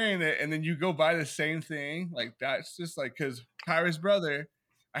someone wearing it and then you go buy the same thing, like that's just like because Kyra's brother,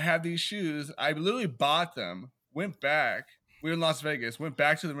 I had these shoes. I literally bought them, went back. We were in Las Vegas, went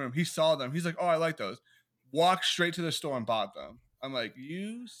back to the room. He saw them. He's like, oh, I like those. Walked straight to the store and bought them. I'm like,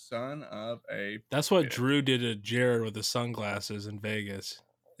 you son of a. That's what bitch. Drew did to Jared with the sunglasses in Vegas.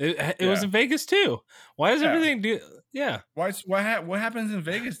 It Yeah. was in Vegas too. Why does Yeah. everything do? Yeah. What happens in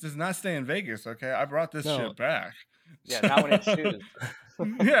Vegas does not stay in Vegas. Okay, I brought this No. shit back. Yeah, not when it's shoes.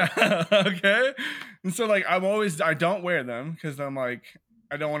 Yeah. Okay. And so like I don't wear them because I'm like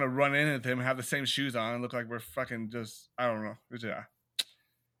I don't want to run into them and have the same shoes on and look like we're fucking just I don't know.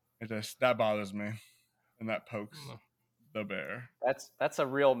 It just that bothers me, and that pokes the bear. That's a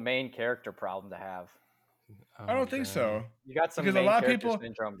real main character problem to have. I don't think so. You got some Because a main lot of character people-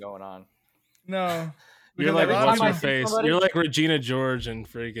 syndrome going on. No. You're Because like a lot of what's her I see face? somebody- You're like Regina George and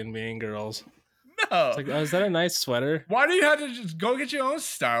freaking Mean Girls. No. It's like, oh, is that a nice sweater? Why do you have to just go get your own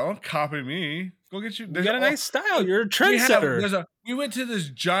style? Don't copy me. Go get you. You got a nice style. You're a We trendsetter. we went to this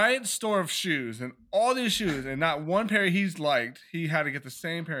giant store of shoes and all these shoes and not one pair he's liked. He had to get the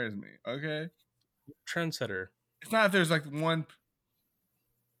same pair as me. Okay. Trendsetter. It's not if there's like one.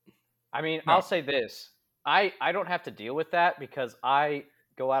 I mean, No. I'll say this. I don't have to deal with that because I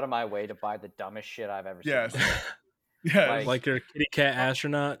go out of my way to buy the dumbest shit I've ever seen. Yes. Yes. Like your kitty cat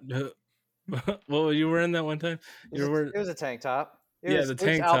astronaut. What were you wearing that one time? It was a tank top. It Yeah, was, the it was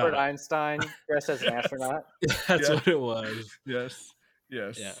tank Albert top. Einstein dressed as an Yes. astronaut. That's Yeah. what it was. Yes.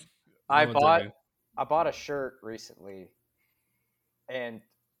 Yes. Yeah. I No one's bought okay. I bought a shirt recently, and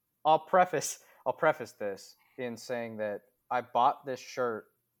I'll preface this in saying that I bought this shirt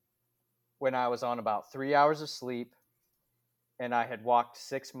when I was on about 3 hours of sleep, and I had walked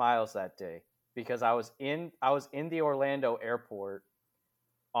 6 miles that day because I was in the Orlando airport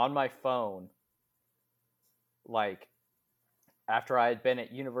on my phone, like after I had been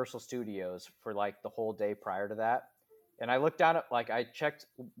at Universal Studios for like the whole day prior to that. And I looked down at, like, I checked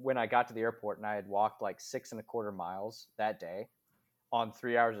when I got to the airport, and I had walked like 6.25 miles that day on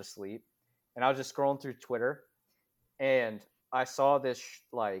 3 hours of sleep. And I was just scrolling through Twitter, and I saw this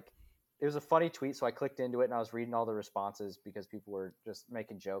like, it was a funny tweet, so I clicked into it, and I was reading all the responses because people were just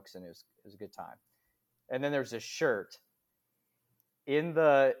making jokes, and it was a good time. And then there's this shirt in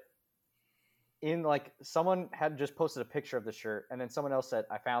like, someone had just posted a picture of the shirt, and then someone else said,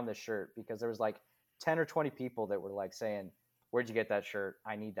 I found this shirt, because there was like 10 or 20 people that were like saying, where'd you get that shirt?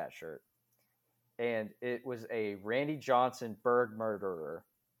 I need that shirt. And it was a Randy Johnson bird murderer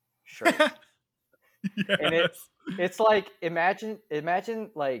shirt. And it's like, imagine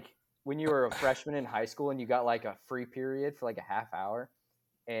like when you were a freshman in high school and you got like a free period for like a half hour,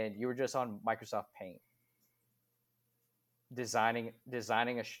 and you were just on Microsoft Paint designing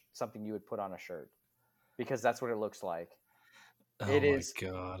something you would put on a shirt, because that's what it looks like. Oh It my is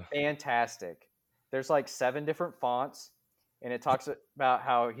god. fantastic. There's like 7 different fonts, and it talks about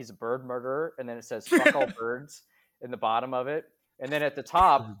how he's a bird murderer, and then it says "fuck all birds" in the bottom of it, and then at the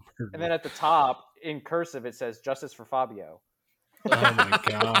top, in cursive, it says "justice for Fabio." Oh my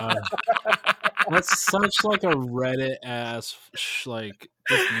god. That's such like a Reddit ass like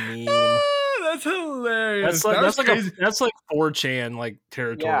just meme. That's hilarious. That's like 4chan like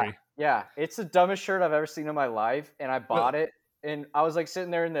territory. Yeah, it's the dumbest shirt I've ever seen in my life, and I bought it, and I was like sitting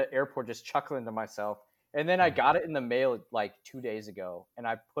there in the airport just chuckling to myself. And then I got it in the mail like 2 days ago, and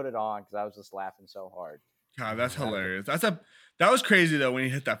I put it on because I was just laughing so hard. God, that's hilarious. That was crazy though when he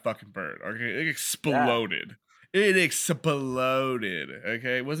hit that fucking bird. Okay, it exploded. Yeah. It exploded.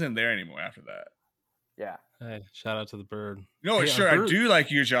 Okay, it wasn't there anymore after that. Yeah. Hey, shout out to the bird. You know what shirt I do like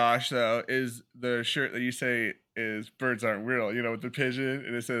you, Josh, though, is the shirt that you say is "birds aren't real." You know, with the pigeon,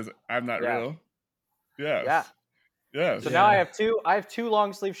 and it says "I'm not real." Yes. Yeah. So now I have two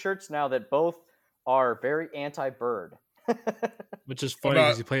long sleeve shirts now that both are very anti-bird. Which is funny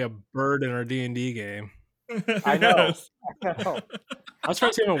because you play a bird in our D&D game. I know. I was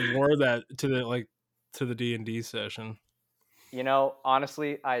trying to even wore that to the D&D session. You know,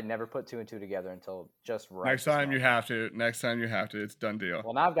 honestly, I had never put 2 and 2 together until just right. Next time you have to. It's done deal.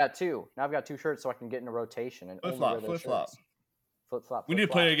 Well, now I've got 2. Now I've got 2 shirts, so I can get in a rotation and flip flop. We need to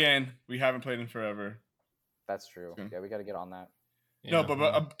play again. We haven't played in forever. That's true. Yeah, we got to get on that. Yeah, no, but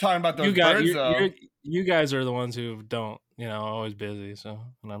I'm talking about those birds, though. You guys are the ones who don't, always busy. So,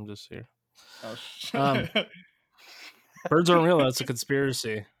 and I'm just here. Oh, shit. Birds aren't real. That's a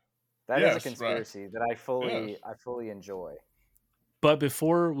conspiracy. That is a conspiracy that I fully enjoy. But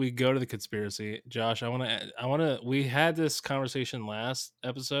before we go to the conspiracy, Josh, I want to. We had this conversation last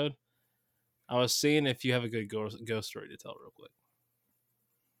episode. I was seeing if you have a good ghost story to tell, real quick.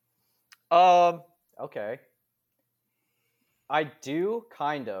 Okay. I do,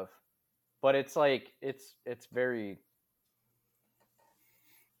 kind of, but it's like it's very.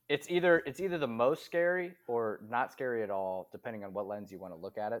 It's either the most scary or not scary at all, depending on what lens you want to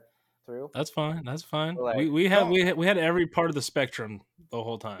look at it through. That's fine. Like, we had every part of the spectrum the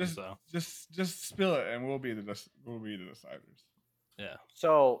whole time. Just spill it, and we'll be the deciders. Yeah.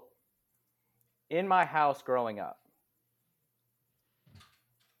 So, in my house growing up,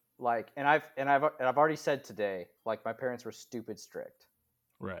 like, and I've already said today, like, my parents were stupid strict.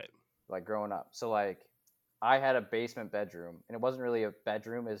 Right. Like, growing up, so like, I had a basement bedroom, and it wasn't really a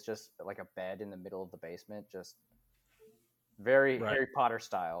bedroom; it's just like a bed in the middle of the basement, just very Harry Potter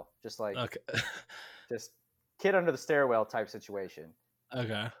style, just like just kid under the stairwell type situation.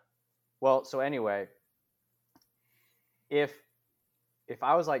 Okay. Well, so anyway, if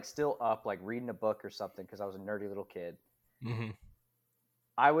I was like still up, like reading a book or something, because I was a nerdy little kid,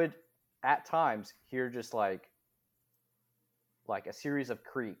 I would at times hear just like a series of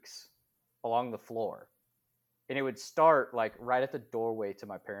creaks along the floor. And it would start like right at the doorway to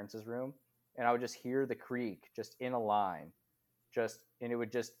my parents' room. And I would just hear the creak just in a line. And it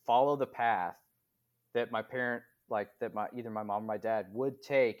would just follow the path that either my mom or my dad would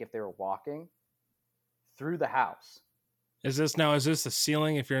take if they were walking through the house. Is this the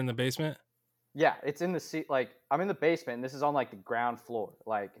ceiling if you're in the basement? Yeah, it's in the like I'm in the basement, and this is on like the ground floor,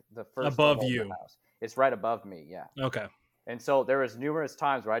 like the first above you. House. It's right above me, yeah. Okay. And so there was numerous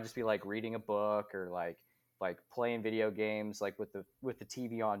times where I'd just be like reading a book or like playing video games, like with the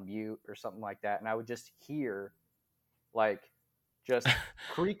TV on mute or something like that, and I would just hear like just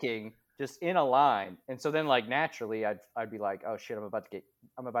creaking just in a line. And so then like naturally I'd be like, oh shit, I'm about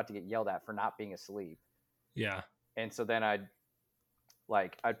to get yelled at for not being asleep. Yeah. And so then I'd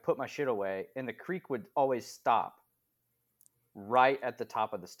put my shit away, and the creak would always stop right at the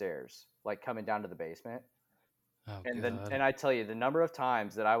top of the stairs, like coming down to the basement. Oh, and I tell you, the number of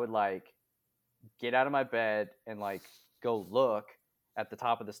times that I would like get out of my bed and like go look at the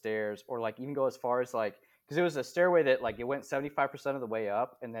top of the stairs, or like even go as far as like, because it was a stairway that like it went 75% of the way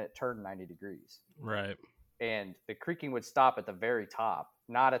up and then it turned 90 degrees. Right. And the creaking would stop at the very top,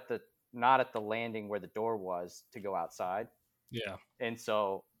 not at the landing where the door was to go outside. Yeah. And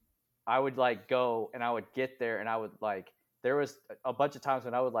so I would like go and I would get there and I would like, there was a bunch of times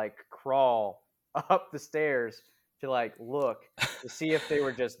when I would like crawl up the stairs to like look to see if they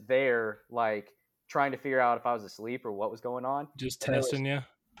were just there, like trying to figure out if I was asleep or what was going on. Just testing you.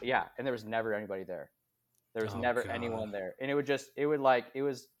 Yeah. And there was never anybody there. There was Oh, never God. anyone there. And it was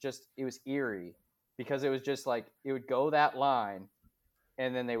eerie because it was just like, it would go that line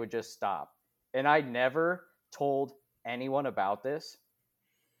and then they would just stop. And I never told anyone about this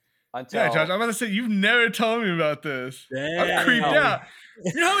until. Yeah, Josh, I'm about to say, you've never told me about this. I'm Damn. creeped out.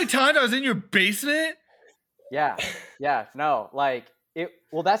 You know how many times I was in your basement? Yeah. No, like it.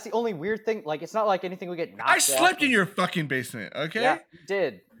 Well, that's the only weird thing. Like, it's not like anything would get knocked I off. slept in your fucking basement, okay? Yeah,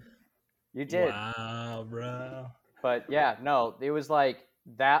 you did. Wow, bro. But yeah, no, it was like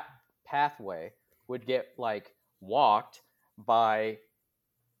that pathway would get like walked by.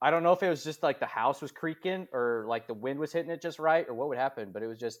 I don't know if it was just like the house was creaking or like the wind was hitting it just right or what would happen, but it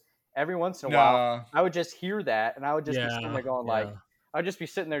was just every once in a while I would just hear that and I would just be sitting there going like, I'd just be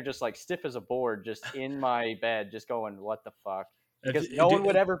sitting there just like stiff as a board, just in my bed, just going, what the fuck? Because no one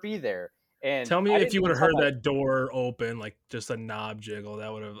would ever be there. And tell me if you would have heard my, that door open, like just a knob jiggle,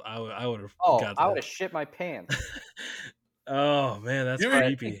 that would have, I would have. Oh, I would have shit my pants. Oh man, that's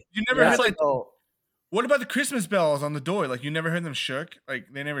creepy. You never heard like. What about the Christmas bells on the door? Like, you never heard them shook? Like,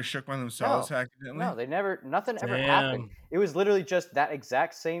 they never shook by themselves accidentally? No, they never. Nothing ever happened. It was literally just that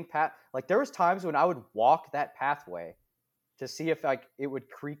exact same path. Like, there was times when I would walk that pathway to see if like it would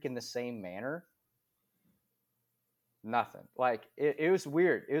creak in the same manner. Nothing. Like, it was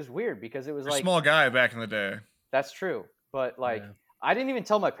weird. It was weird because it was like... a small guy back in the day. That's true. But, like, I didn't even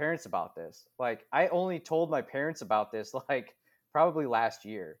tell my parents about this. Like, I only told my parents about this, like, probably last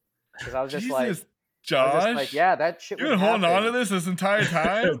year. Because I was just like... Josh, like, yeah, that shit. You've been holding on to this entire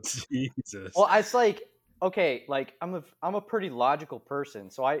time. Jesus. Well, it's like, okay, like I'm a pretty logical person,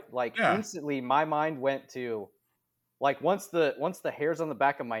 so I like instantly my mind went to, like once the hairs on the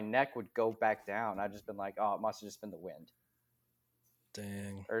back of my neck would go back down, I'd just been like, oh, it must have just been the wind.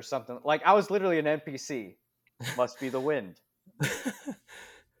 Dang. Or something. Like I was literally an NPC. Must be the wind.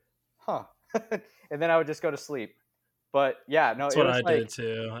 Huh. And then I would just go to sleep. But yeah, no, that's what I did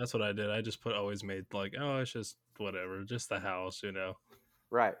too. That's what I did. I just always made like, oh, it's just whatever, just the house, you know.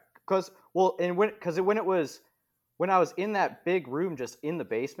 Right. Because when I was in that big room, just in the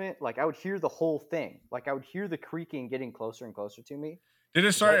basement, like I would hear the whole thing. Like I would hear the creaking getting closer and closer to me. Did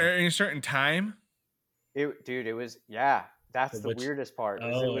it start at a certain time? It was That's the weirdest part.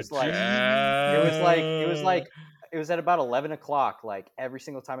 Oh, it was like it was at about 11 o'clock. Like every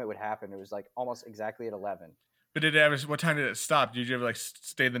single time it would happen, it was like almost exactly at 11. But did it ever? What time did it stop? Did you ever like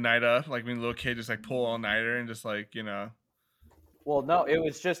stay the night up, like being a little kid, just like pull all nighter and just like Well, no, it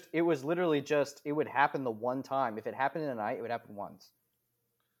was literally just it would happen the one time. If it happened in the night, it would happen once.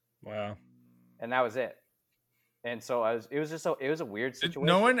 Wow. And that was it. And so it was a weird situation. Did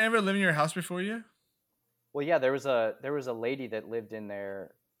no one ever live in your house before you? Well, yeah, there was a lady that lived in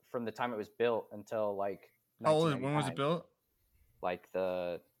there from the time it was built until like. How old? When was it built? Like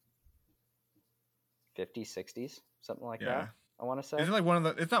the 50s, 60s, something like that. I want to say. Is it like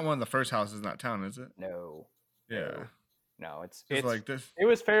it's not one of the first houses in that town, is it? No. Yeah. No, it's like this. It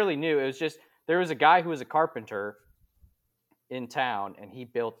was fairly new. It was just there was a guy who was a carpenter in town, and he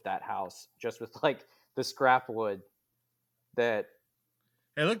built that house just with like the scrap wood. That.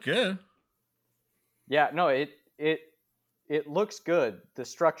 It looked good. Yeah. No. It looks good. The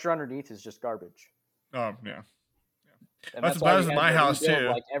structure underneath is just garbage. Oh yeah. And that was my house too.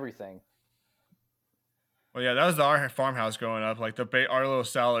 Like everything. Well, yeah, that was our farmhouse growing up. Like our little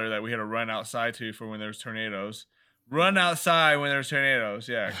cellar that we had to run outside to for when there was tornadoes. Run outside when there's tornadoes.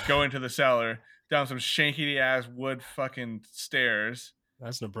 Yeah, go into the cellar down some shankety ass wood fucking stairs.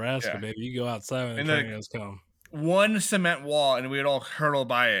 That's Nebraska, baby. You go outside when the tornadoes come. One cement wall, and we'd all hurtle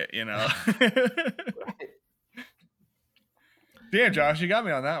by it. You know. Damn, Josh, you got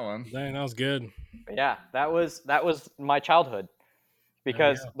me on that one. Dang, that was good. Yeah, that was my childhood.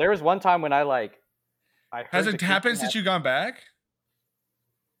 Because there was one time when I has it happened since you've gone back?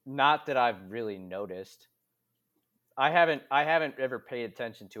 Not that I've really noticed. I haven't ever paid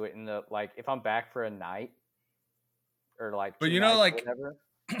attention to it in the if I'm back for a night or like. But you know, like, whatever,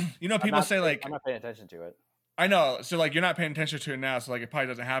 people say I'm not paying attention to it. I know. So like, you're not paying attention to it now. So like, it probably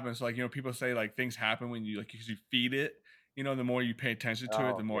doesn't happen. So like, people say like things happen when you because you feed it the more you pay attention to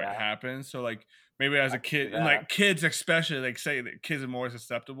it, Oh the more it yeah, happens. So like maybe as I a can see kid, and that. like kids especially, like say that kids are more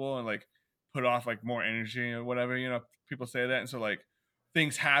susceptible and like put off like more energy or whatever. People say that, and so like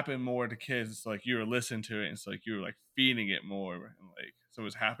things happen more to kids. It's like you were listening to it, and it's like you were like feeding it more, and like so it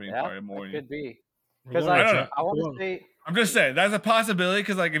was happening Yeah, probably more. that could be. We're Because going to I like don't know. I want to go on. say, I'm just saying that's a possibility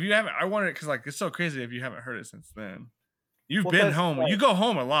because like if you haven't, I wonder because like it's so crazy if you haven't heard it since then. You've well, been because home. You like go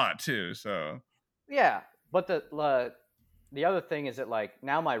home a lot too, so yeah, but the other thing is that like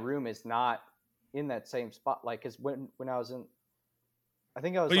now my room is not in that same spot. Like, because when I was in, I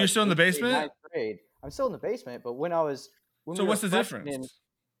think I was but you're like still in the eighth grade, basement. ninth grade. I'm still in the basement, but when So we were what's the difference?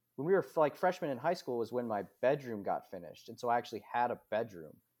 when we were like freshmen in high school was when my bedroom got finished, and so I actually had a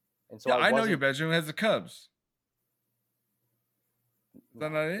bedroom, and so Yeah, I I know your wasn't. bedroom has the Cubs. Is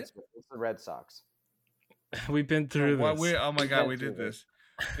that No, not it? it's the Red Sox. We've been through this. Oh my We've god, been we through did this.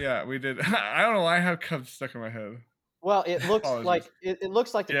 this. Yeah, we did. I don't know why I have Cubs stuck in my head. Well, it looks Apologies. like it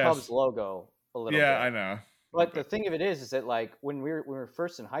looks like the Cubs Yes. logo a little Yeah, bit. I know. But the thing of it is that like when we were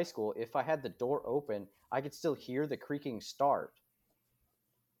first in high school, if I had the door open, I could still hear the creaking start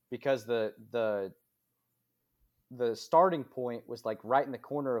because the starting point was like right in the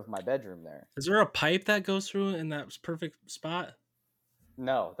corner of my bedroom there. Is there a pipe that goes through in that perfect spot?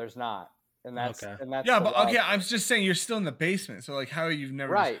 No, there's not, Okay. and that's Yeah, the but wild okay, I'm part. just saying you're still in the basement. So like, how you've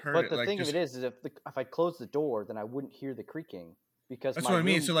never just Right. heard But it? the Like, thing of just it is if I closed the door, then I wouldn't hear the creaking because that's my what I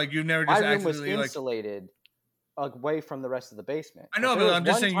mean. room So like, you've never my just room was accidentally like. insulated away from the rest of the basement. I know, there but was I'm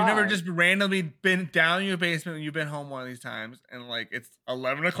just one saying you've never time. just randomly been down in your basement when you've been home one of these times, and like it's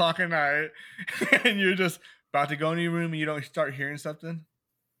 11 o'clock at night, and you're just about to go in your room and you don't start hearing something.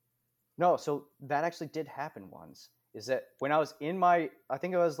 No, so that actually did happen once. Is that when I was in my, I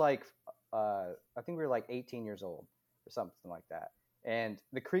think it was like, I think we were like 18 years old or something like that. And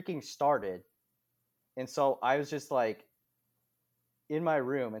the creaking started. And so I was just like in my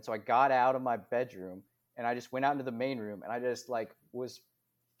room. And so I got out of my bedroom and I just went out into the main room and I just like was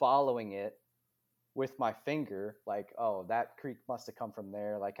following it with my finger. Like, oh, that creak must have come from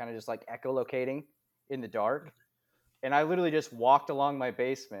there. Like kind of just like echolocating in the dark. And I literally just walked along my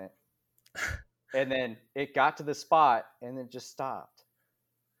basement. And then it got to the spot and it just stopped.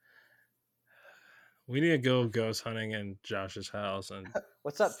 We need to go ghost hunting in Josh's house and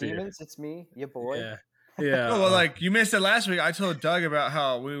What's up, see it. demons? It's me, your boy. Yeah. Yeah. No, well, like you missed it last week. I told Doug about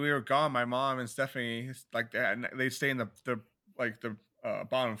how we were gone. My mom and Stephanie, like they stay in the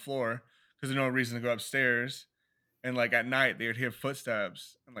bottom floor because there's no reason to go upstairs. And like at night, they would hear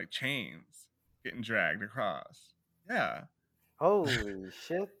footsteps and like chains getting dragged across. Yeah. Holy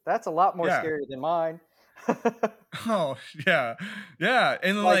shit. That's a lot more Yeah. scary than mine. Oh yeah, yeah.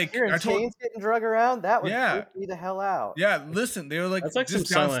 And like like hearing I told, chains getting drug around, that would yeah, freak me the hell out. yeah. Listen, they were like that's like some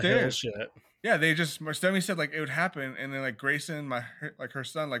just Silent Hill downstairs. shit. Yeah, they just Stephanie said like it would happen, and then like Grayson, her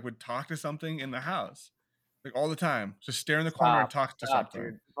son, like would talk to something in the house, like all the time, just stare in the corner and talk to something.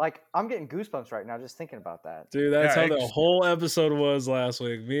 Dude. Like I'm getting goosebumps right now just thinking about that. Dude, that's Yeah, how the whole episode was last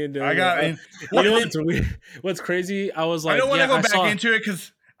week. Me and Dylan. I got in. You know what's weird? What's crazy? I was like, I don't want to yeah, go back into it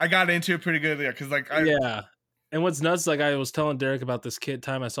because I got into it pretty good. Yeah, because like yeah. And what's nuts, like I was telling Derek about this kid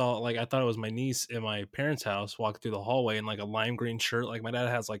time I saw, like I thought it was my niece in my parents' house walking through the hallway in like a lime green shirt. Like my dad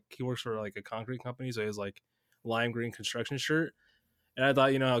has like he works for like a concrete company, so he has like lime green construction shirt. And I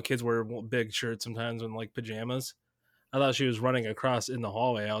thought, you know how kids wear big shirts sometimes in like pajamas. I thought she was running across in the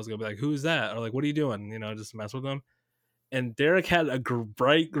hallway. I was gonna be like, "Who's that?" Or like, "What are you doing?" You know, just mess with them. And Derek had a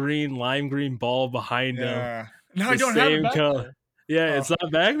bright green, lime green ball behind him. No, I don't have it back there. Yeah, it's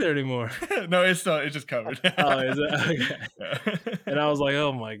not back there anymore. No, it's just covered. Oh, is it? Okay. Yeah. And I was like,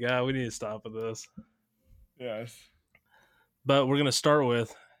 oh my God, we need to stop with this. Yes. But we're going to start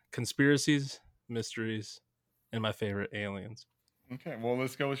with conspiracies, mysteries, and my favorite aliens. Okay, well,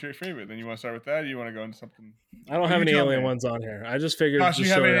 let's go with your favorite. Then you want to start with that, or you want to go into something? I don't have any alien ones on here. I just figured. Josh, do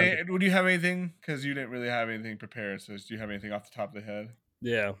you have anything? Because you didn't really have anything prepared. So, do you have anything off the top of the head?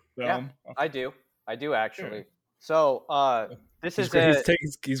 Yeah. Yeah, I do actually. Good. So, this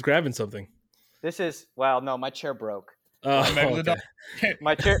he's grabbing something. This is no, my chair broke. Oh, okay.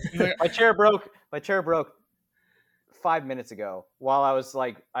 my chair broke 5 minutes ago while I was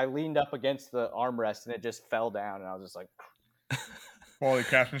like I leaned up against the armrest and it just fell down and I was just like quality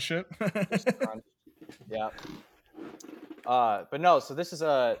craftsmanship. Yeah. But no, so this is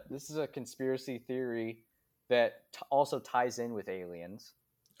a conspiracy theory that also ties in with aliens.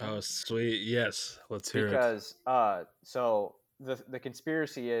 Oh, sweet. Yes. Let's hear it. Because so the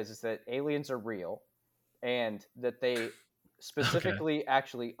conspiracy is that aliens are real and that they specifically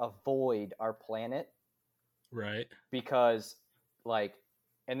actually avoid our planet. Right. Because like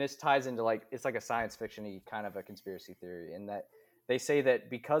and this ties into like it's like a science fiction-y kind of a conspiracy theory, in that they say that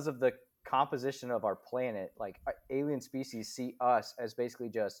because of the composition of our planet, like alien species see us as basically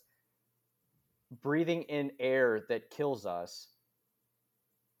just breathing in air that kills us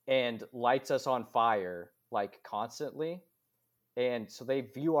and lights us on fire like constantly, and so they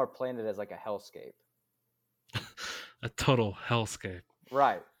view our planet as like a hellscape. A total hellscape.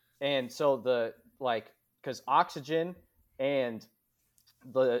 Right. And so the like because oxygen and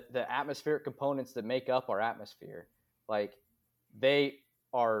the atmospheric components that make up our atmosphere, like they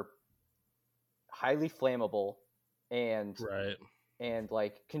are highly flammable and Right.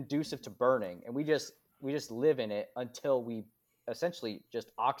 like conducive to burning, and we just live in it until we essentially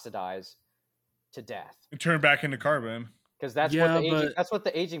just oxidize to death, And turn back into carbon. because that's Yeah, what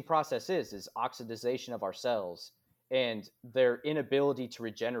the aging process is oxidization of our cells and their inability to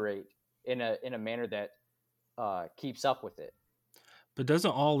regenerate in a manner that keeps up with it But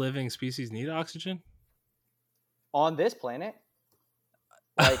doesn't all living species need oxygen? on this planet.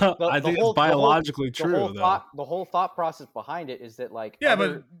 Like I think it's biologically true, though. The whole thought process behind it is that like Yeah,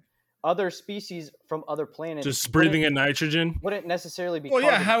 but other species from other planets Just breathing in nitrogen. wouldn't necessarily be. well, yeah.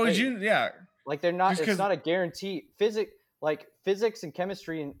 carbon How would based. you? Yeah. Like they're not. Just It's 'cause- not a guarantee. Physics and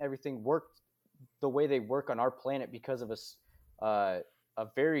chemistry and everything work the way they work on our planet because of a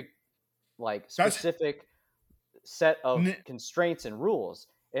very like specific set of constraints and rules,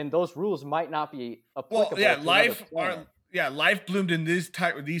 and those rules might not be applicable. Well, yeah. to Life bloomed in these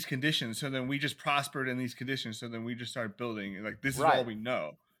conditions. So then we just prospered in these conditions. So then we just started building. Like this is all we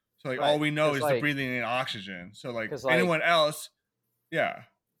know. So like all we know is the breathing in oxygen. So like anyone else, yeah,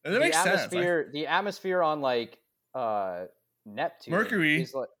 that makes sense. The atmosphere on like Neptune, Mercury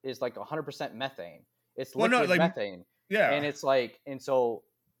is like 100% methane. It's liquid methane. Yeah, and it's like, and so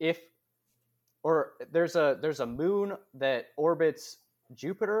there's a moon that orbits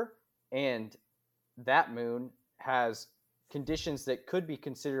Jupiter, and that moon has conditions that could be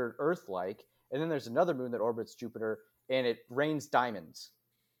considered Earth-like, and then there's another moon that orbits Jupiter, and it rains diamonds.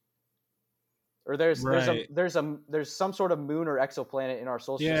 Or there's some sort of moon or exoplanet in our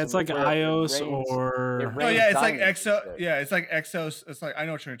solar system. Yeah, it's like Ios it's like Exos. It's like I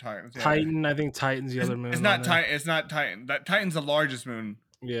know what you're talking about. Yeah. Titan. I think Titan's the other moon. It's not Titan. It's not Titan. Titan's the largest moon.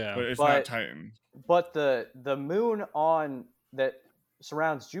 Yeah, but it's not Titan. But the moon that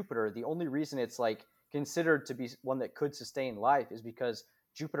surrounds Jupiter, the only reason it's like considered to be one that could sustain life is because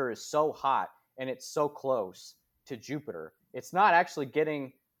Jupiter is so hot and it's so close to Jupiter. It's not actually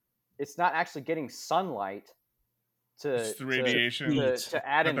getting sunlight to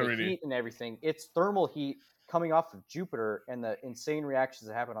add in the heat and everything. It's thermal heat coming off of Jupiter and the insane reactions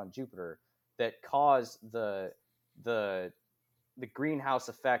that happen on Jupiter that cause the greenhouse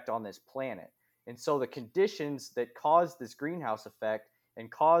effect on this planet. And so the conditions that cause this greenhouse effect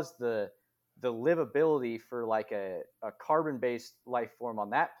and cause the livability for like a carbon-based life form on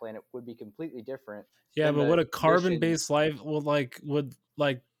that planet would be completely different. Yeah, but would a carbon-based life would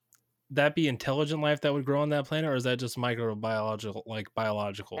that be intelligent life that would grow on that planet, or is that just microbiological, like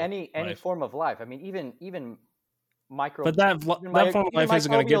biological? Any form of life. I mean, even micro. But that form of life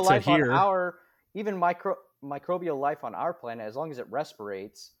isn't going to get to here. Even microbial life on our planet, as long as it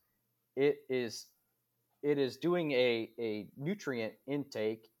respirates, it is doing a nutrient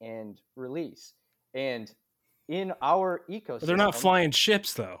intake and release. And in our ecosystem, but they're not flying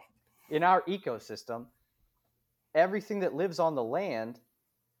ships, though. In our ecosystem, everything that lives on the land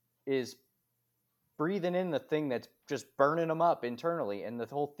is breathing in the thing that's just burning them up internally. And the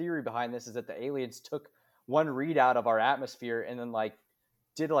whole theory behind this is that the aliens took one readout of our atmosphere and then like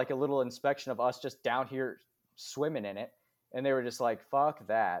did like a little inspection of us just down here swimming in it, and they were just like, fuck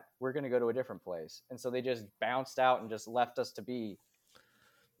that, we're gonna go to a different place. And so they just bounced out and just left us to be.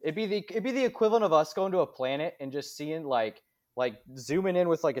 It'd be the equivalent of us going to a planet and just seeing like zooming in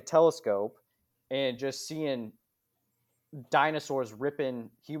with like a telescope and just seeing dinosaurs ripping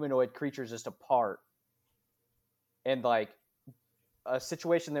humanoid creatures just apart, and like a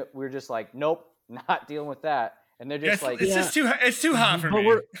situation that we're just like, nope, not dealing with that. And they're just it's too hot for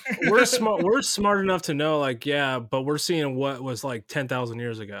me. We're smart. We're smart enough to know, like, yeah, but we're seeing what was like 10,000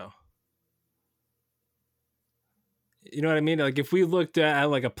 years ago. You know what I mean? Like, if we looked at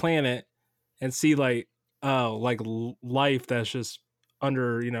like a planet and see like life that's just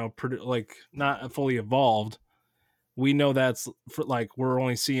under, like not fully evolved, we know that's for like we're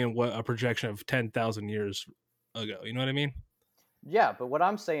only seeing what a projection of 10,000 years ago. You know what I mean? Yeah, but what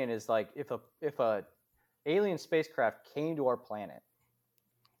I'm saying is like if a alien spacecraft came to our planet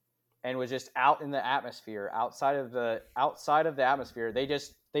and was just out in the atmosphere, outside of the atmosphere,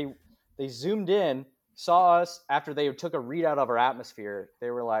 they zoomed in saw us after they took a readout of our atmosphere. They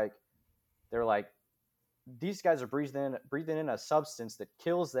were like, these guys are breathing in a substance that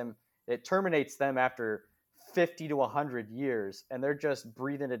kills them. It terminates them after 50 to 100 years, and they're just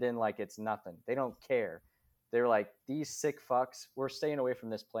breathing it in like it's nothing. They don't care. They're like, these sick fucks, we're staying away from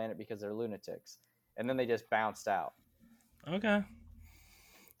this planet because they're lunatics. And then they just bounced out. Okay.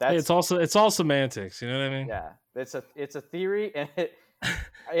 That's Hey, it's all semantics. You know what I mean? yeah. It's a theory, and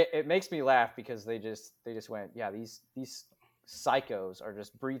it makes me laugh because they just went, yeah, these psychos are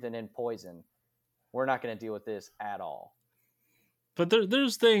just breathing in poison. We're not going to deal with this at all. But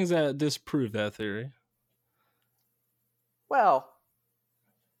there's things that disprove that theory. Well,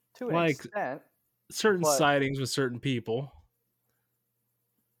 to an Like extent, certain but- sightings with certain people.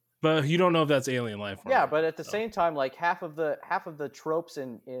 But you don't know if that's alien life form. yeah, but at the same time, like half of the tropes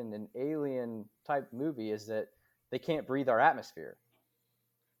in an alien type movie is that they can't breathe our atmosphere.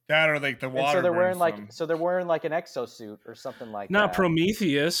 That or like the water. And so they're wearing burns them. so they're wearing like an exosuit or something like Not that.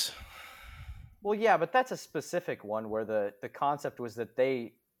 Prometheus. Well, yeah, but that's a specific one where the concept was that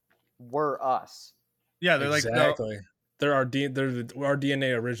they were us. Yeah, they're exactly. Our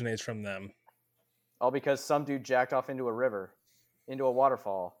DNA originates from them. All because some dude jacked off into a river, into a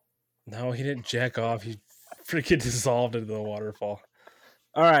waterfall. No, he didn't jack off. He freaking dissolved into the waterfall.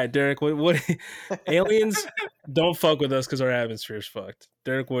 All right, Derek. What aliens don't fuck with us because our atmosphere's fucked.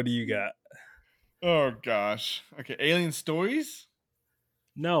 Derek, what do you got? Oh gosh. Okay, alien stories.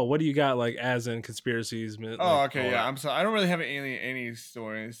 No, what do you got? Like as in conspiracies? Like, Oh, okay, yeah. I'm sorry. I don't really have any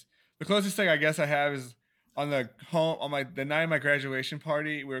stories. The closest thing I guess I have is on the night of my graduation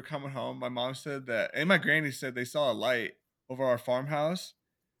party. We were coming home. My mom said that, and my granny said they saw a light over our farmhouse.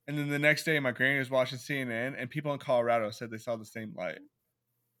 And then the next day, my granny was watching CNN, and people in Colorado said they saw the same light.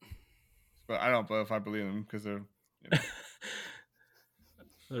 But I don't know if I believe them because they're,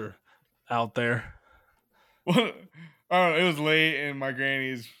 they're out there. Well, I don't know. It was late, and my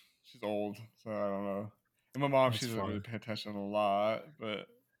granny's she's old, so I don't know. And my mom, she doesn't really pay attention a lot, but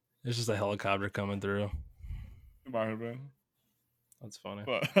it's just a helicopter coming through. It might have been. That's funny.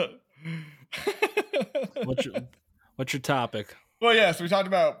 But what's your topic? Well, yeah, so we talked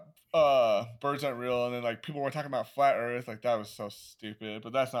about birds aren't real, and then like people were talking about flat Earth, like that was so stupid.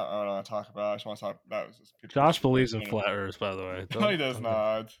 But that's not what I want to talk about. I just want to talk. That was just people. Josh believes in flat Earth, by the way. No, he does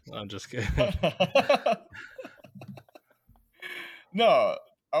not. I'm just kidding. No,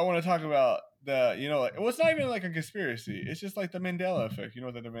 I want to talk about the well, it's not even like a conspiracy. It's just like the Mandela effect. You know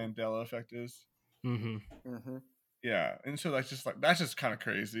what the Mandela effect is? Mm-hmm. Mm-hmm. Yeah, and so that's just kind of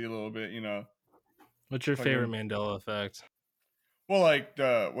crazy a little bit, What's your favorite Mandela effect? Well, like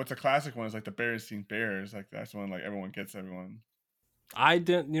what's a classic one is like the Berenstein Bears. Like that's when like everyone gets everyone. I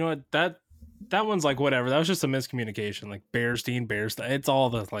didn't. You know what that one's like whatever. That was just a miscommunication. Like Berenstein. It's all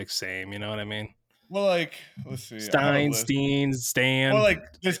the like same. You know what I mean? Well, like let's see. Stan. Well,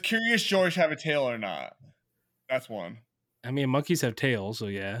 like does Curious George have a tail or not? That's one. I mean, monkeys have tails, so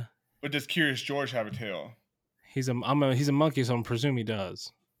yeah. But does Curious George have a tail? He's a monkey, so I'm presume he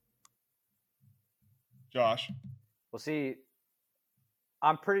does. Josh. Well, see,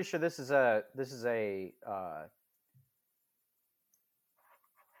 I'm pretty sure this is a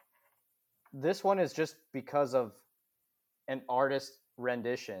this one is just because of an artist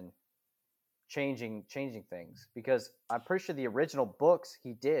rendition changing things, because I'm pretty sure the original books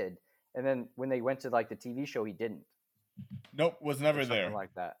he did, and then when they went to like the TV show he didn't. Nope, was never there.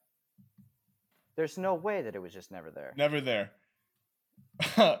 Like that. There's no way that it was just never there. Never there.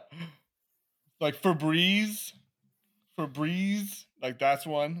 Like Febreze, like that's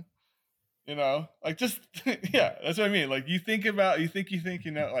one. Like just yeah, that's what I mean. Like you think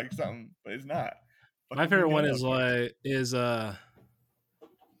like something, but it's not. My favorite one is what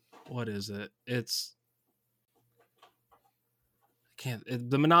is it? It's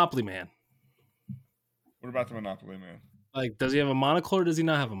the Monopoly Man. What about the Monopoly Man? Like, does he have a monocle or does he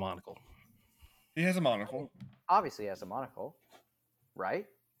not have a monocle? He has a monocle. Obviously, he has a monocle, right?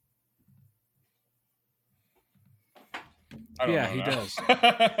 Yeah, he does.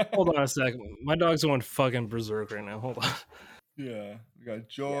 Hold on a second. My dog's going fucking berserk right now. Hold on. Yeah, we got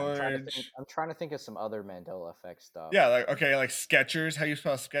George. Yeah, I'm trying to think of some other Mandela effect stuff. Yeah, like Skechers. How you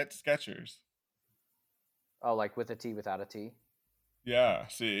spell Skechers? Oh, like with a T, without a T. Yeah.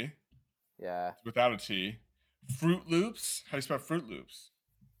 See. Yeah. Without a T. Fruit Loops. How do you spell Fruit Loops?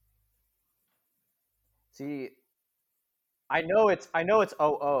 See, I know it's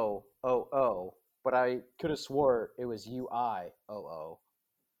O-O, but I could have swore it was U-I-O-O,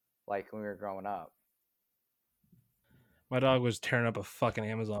 like when we were growing up. My dog was tearing up a fucking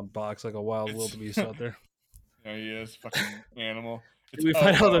Amazon box like a wild wildebeest out there. Yeah, he is fucking animal. Did we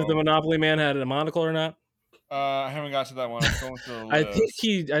find out if the Monopoly Man had a monocle or not? I haven't got to that one. I'm going through the I list.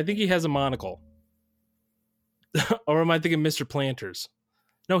 think he has a monocle. Or am I thinking Mr. Planters?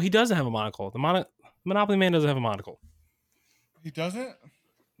 No, he doesn't have a monocle. The Monopoly Man doesn't have a monocle. He doesn't?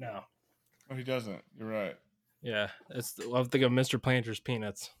 No. Oh, he doesn't. You're right. Yeah, I'm thinking of Mr. Planters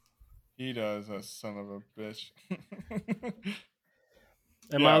peanuts. He does, that son of a bitch.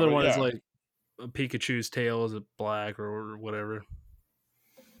 And my other one is like a Pikachu's tail is black or whatever.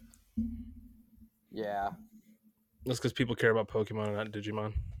 Yeah. That's because people care about Pokemon and not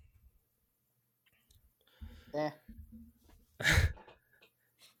Digimon.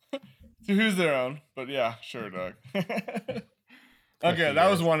 To who's their own, but yeah, sure, Doug. Okay, that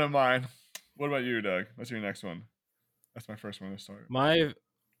was one of mine. What about you, Doug? What's your next one? That's my first one to start. My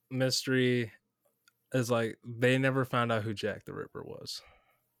mystery is like they never found out who Jack the Ripper was.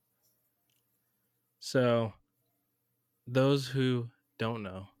 So, those who don't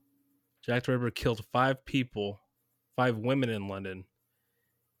know, Jack the Ripper killed 5 women in London,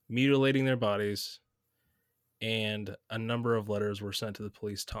 mutilating their bodies, and a number of letters were sent to the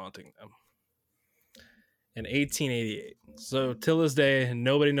police taunting them. In 1888. So, till this day,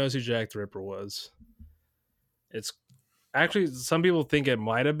 nobody knows who Jack the Ripper was. It's actually, some people think it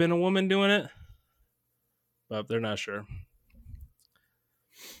might have been a woman doing it, but they're not sure.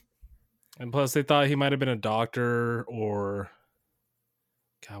 And plus, they thought he might have been a doctor or...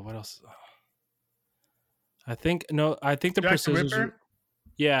 God, what else? I think the Jack precisions... the Ripper?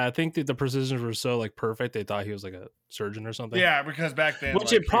 Yeah, I think that the precisions were so like perfect, they thought he was like a surgeon or something. Yeah, because back then...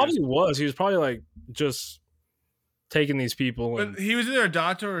 Which it probably was. He was probably like just taking these people. But he was either a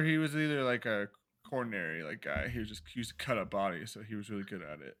doctor or he was either like a coronary like guy. He used to cut up bodies, so he was really good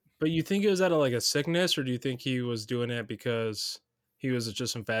at it. But you think it was out of like a sickness, or do you think he was doing it because he was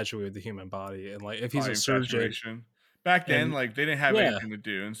just infatuated with the human body? And like if he's a surgeon... Back then, like they didn't have anything to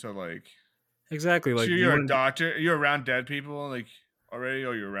do, and so like... Exactly. Like so you're a doctor, you're around dead people, like... already,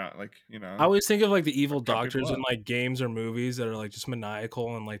 or you're around, like, you know. I always think of like the evil doctors in like games or movies that are like just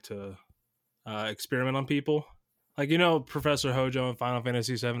maniacal and like to experiment on people. Like, you know, Professor Hojo in Final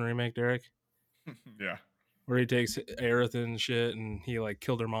Fantasy VII Remake, Derek? Yeah. Where he takes Aerith and shit and he like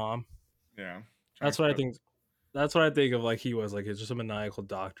killed her mom. Yeah. That's what I think. That's what I think of like he was like, it's just a maniacal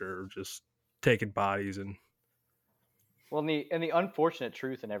doctor just taking bodies and... Well, and the unfortunate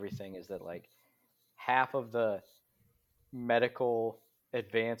truth and everything is that like half of the medical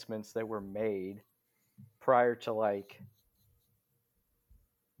advancements that were made prior to like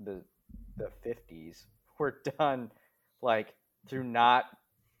the 50s were done like through not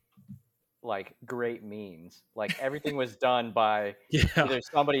like great means. Like everything was done by either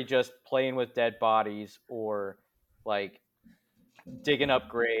somebody just playing with dead bodies or like digging up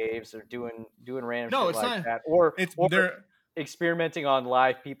graves or doing random shit like that, or they're experimenting on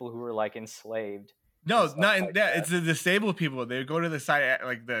live people who were like enslaved. No, not in that. It's the disabled people. They go to the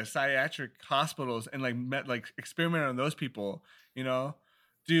psychiatric hospitals and like experiment on those people. You know,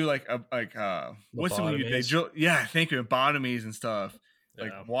 do what's the one they drill? Yeah, thank you. Lobotomies and stuff,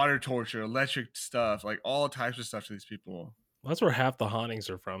 like water torture, electric stuff, like all types of stuff to these people. That's where half the hauntings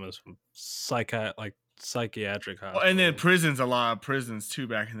are from. Is from psychiatric hospitals. Oh, and then prisons. A lot of prisons too.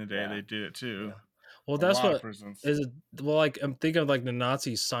 Back in the day, they did it too. Yeah. Well, that's what is it. Well, like I'm thinking of like the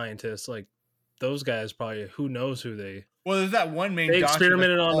Nazi scientists, like. Those guys probably, who knows who they... Well, there's that one main... They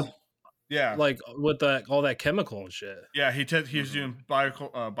experimented on... Yeah. Like, with all that chemical and shit. Yeah, he was doing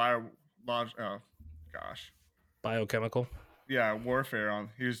biochemical? Yeah, warfare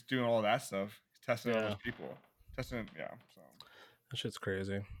on... He was doing all that stuff. Testing all those people. So... That shit's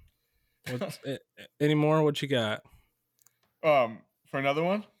crazy. Any more? What you got? For another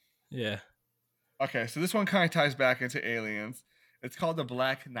one? Yeah. Okay, so this one kind of ties back into aliens. It's called the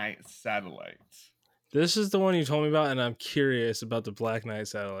Black Knight Satellite. This is the one you told me about, and I'm curious about the Black Knight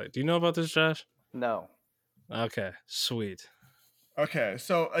Satellite. Do you know about this, Josh? No. Okay, sweet. Okay,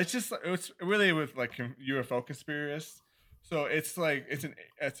 so it's really with like UFO conspiracists. So it's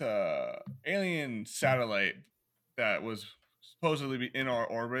a alien satellite that was supposedly in our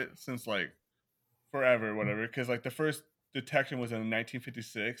orbit since like forever, whatever. Because like the first detection was in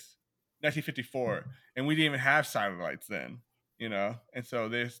 1954, and we didn't even have satellites then. You know, and so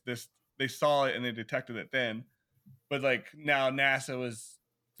they saw it and they detected it then, but like now NASA was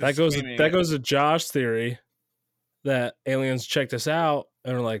that goes to Josh's theory that aliens checked us out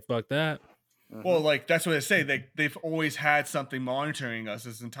and are like, fuck that. Well, like that's what they say. They've always had something monitoring us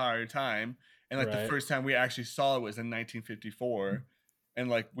this entire time, and like the first time we actually saw it was in 1954, and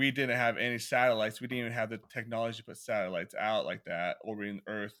like we didn't have any satellites. We didn't even have the technology to put satellites out like that orbiting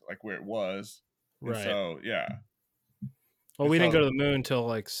Earth like where it was. Right. And so yeah. Well, It's we didn't all- go to the moon until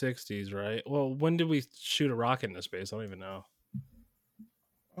like 60s, right? Well, when did we shoot a rocket into space? I don't even know.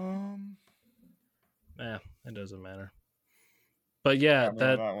 um, It doesn't matter. But yeah, got me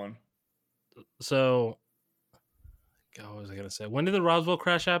on that one. so God, what was I gonna say? When did the Roswell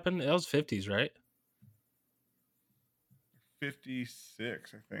crash happen? It was 50s, right?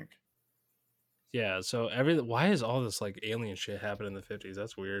 56, I think. Yeah. So why is all this like alien shit happen in the 50s?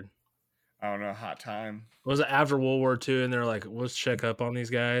 That's weird. I don't know, hot time. Was it after World War II and they're like, let's check up on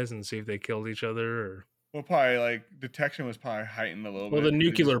these guys and see if they killed each other? Or Well, probably like detection was probably heightened a little well, bit. the 'cause they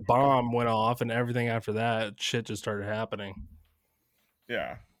nuclear just- bomb went off and everything after that shit just started happening.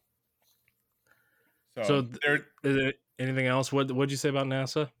 Yeah. So they're is it anything else? What'd you say about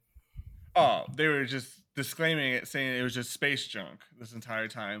NASA? they were just disclaiming it, saying it was just space junk this entire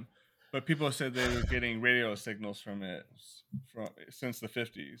time. But people said they were getting radio signals from it since the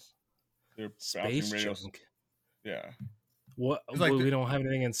 50s. They're bouncing Space radio. junk. Yeah. What? It's like We don't have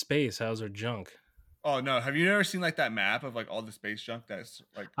anything in space. How's there junk? Oh no! Have you ever seen like that map of like all the space junk that's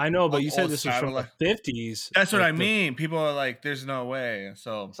like? I know, but all you said old this was from the satellite- 50s. That's what like I mean. People are like, "There's no way."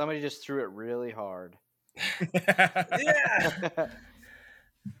 So Somebody just threw it really hard. yeah,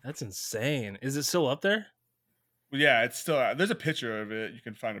 That's insane. Is it still up there? yeah. It's still there's a picture of it. You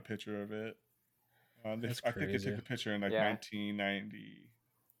can find a picture of it. That's I think they crazy. took the picture in like Yeah.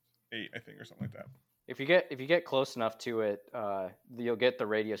 1998, I think, or something like that. If you get close enough to it, you'll get the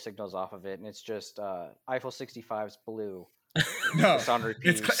radio signals off of it, and it's just Eiffel 65's blue. No, It's on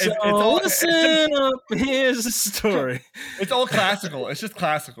repeat. So all listen up. Here's the story. it's all classical. It's just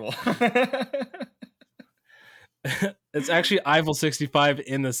classical. It's actually Eiffel 65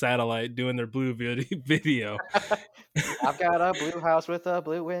 in the satellite doing their blue video. I've got a blue house with a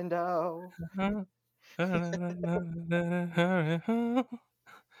blue window.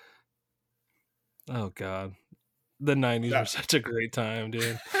 Oh God, the 90s Yeah. were such a great time,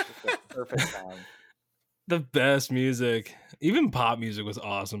 dude. It's the perfect time. The best music, even pop music, was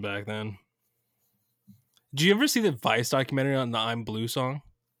awesome back then. Did you ever see the Vice documentary on the "I'm Blue" song?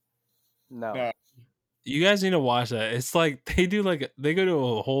 No. No. You guys need to watch that. It's like they go to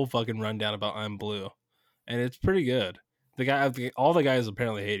a whole fucking rundown about "I'm Blue," and it's pretty good. All the guys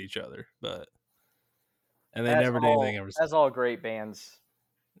apparently hate each other, and they never did anything ever. That's all great bands.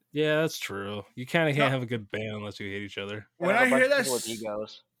 Yeah, that's true. You kind of can't have a good band unless you hate each other. When Have I a bunch hear of that, people with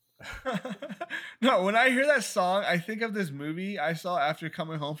egos. No, when I hear that song, I think of this movie I saw after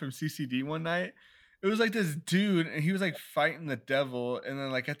coming home from CCD one night. It was like this dude, and he was like fighting the devil, and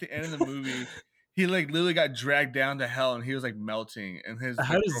then like at the end of the movie, he like literally got dragged down to hell, and he was like melting. And his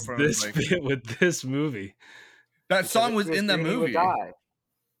How does girlfriend was this like, fit with this movie? that Because song if was he in that green, he would movie. die.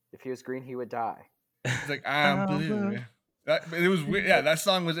 If he was green, he would die. It's like I'm I'm blue. blue. It was weird. Yeah, that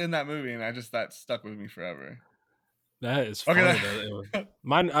song was in that movie, and that stuck with me forever. That is Okay, funny. that- That it was,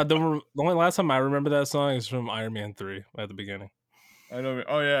 mine. The only last time I remember that song is from Iron Man 3 at the beginning. I know.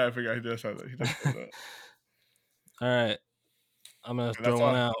 Oh yeah, I forgot he does have that. He does have that. All right, I'm gonna Okay, throw that's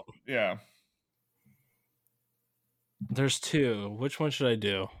one all. out. Yeah. There's two. Which one should I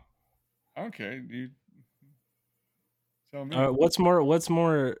do? Okay. You tell me. All right, what's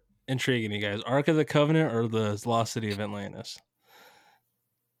more intriguing, you guys? Ark of the Covenant or the Lost City of Atlantis?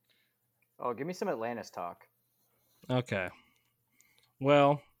 Oh, give me some Atlantis talk. Okay.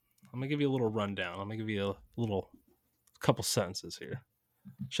 Well, I'm gonna give you a little rundown. I'm gonna give you a little couple sentences here.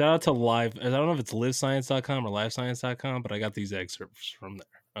 Shout out to Live. I don't know if it's livescience.com or livescience.com, but I got these excerpts from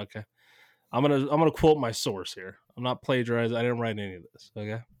there. Okay. I'm gonna quote my source here. I'm not plagiarizing. I didn't write any of this.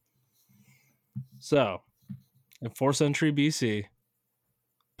 Okay. So, in 4th century BC,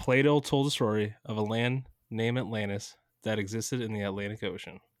 Plato told a story of a land named Atlantis that existed in the Atlantic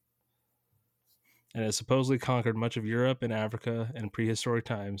Ocean, and it supposedly conquered much of Europe and Africa in prehistoric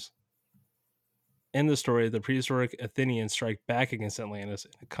times. In the story, the prehistoric Athenians strike back against Atlantis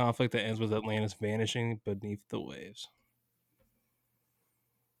in a conflict that ends with Atlantis vanishing beneath the waves.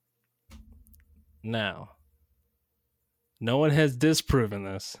 Now, no one has disproven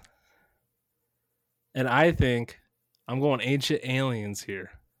this. And I think I'm going ancient aliens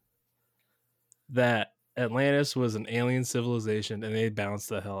here. That Atlantis was an alien civilization and they bounced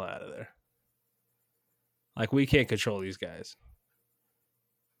the hell out of there. Like, we can't control these guys.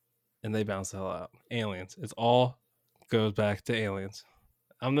 And they bounce the hell out. Aliens. It's all goes back to aliens.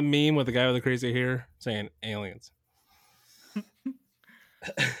 I'm the meme with the guy with the crazy hair saying aliens.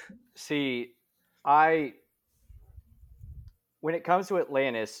 See, when it comes to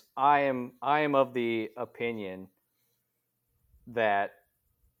Atlantis, I am of the opinion that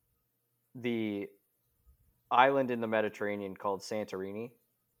the island in the Mediterranean called Santorini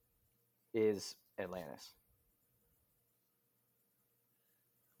is Atlantis.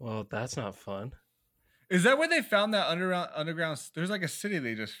 Well, that's not fun. Is that where they found that underground? There's like a city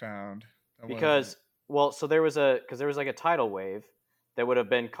they just found. Because so there was like a tidal wave that would have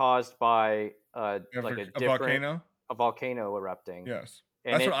been caused by like a volcano. A volcano erupting. Yes,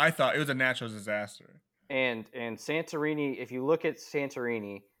 and that's what I thought. It was a natural disaster. And Santorini, if you look at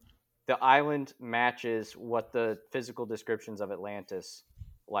Santorini, the island matches what the physical descriptions of Atlantis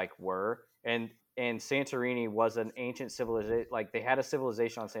like were, and Santorini was an ancient civilization. Like they had a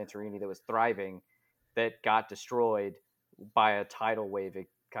civilization on Santorini that was thriving, that got destroyed by a tidal wave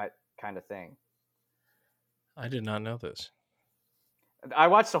kind of thing. I did not know this. I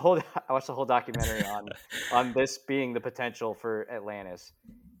watched the whole documentary on this being the potential for Atlantis.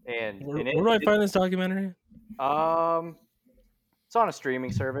 And where do I find this documentary? It's on a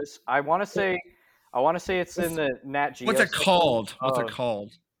streaming service. I want to say it's in the Nat Geo. What's it called?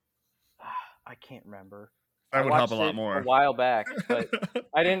 I can't remember. I would help a lot more. A while back, but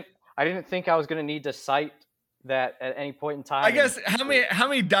I didn't think I was going to need to cite that at any point in time. I guess how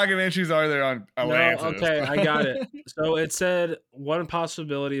many documentaries are there on Atlantis? No, okay, I got it. So it said one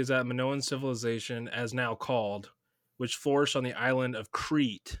possibility is that Minoan civilization, as now called, which flourished on the island of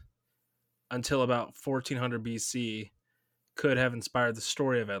Crete until about 1400 BC, could have inspired the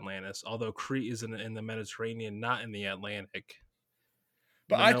story of Atlantis, although Crete is in the Mediterranean, not in the Atlantic.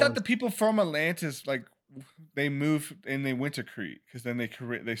 But I thought the people from Atlantis, like, they moved and they went to Crete because then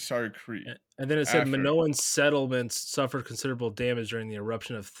they started Crete. And then it said Minoan settlements suffered considerable damage during the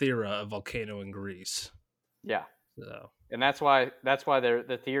eruption of Thera, a volcano in Greece. Yeah. So. And that's why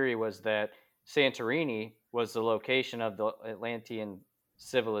the theory was that Santorini was the location of the Atlantean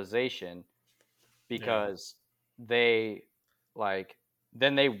civilization, because they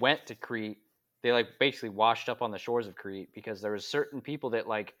then they went to Crete. They like basically washed up on the shores of Crete because there was certain people that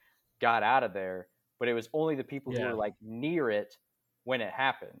like got out of there, but it was only the people who were like near it when it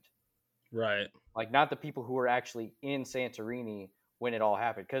happened. Right. Like not the people who were actually in Santorini when it all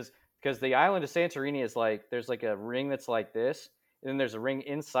happened. Because the island of Santorini is like, there's like a ring that's like this, and then there's a ring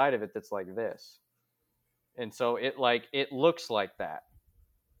inside of it that's like this. And so it looks like that.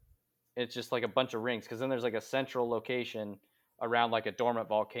 It's just like a bunch of rings, because then there's like a central location around like a dormant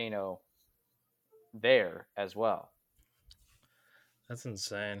volcano there as well. That's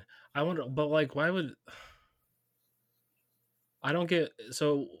insane. I wonder, but like, why would I don't get?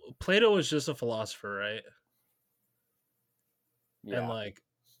 So Plato was just a philosopher, right? Yeah.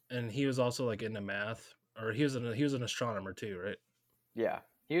 And he was also like into math, or he was an astronomer too, right? Yeah,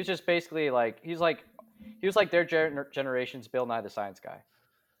 he was just basically like he was like their generation's Bill Nye the Science Guy.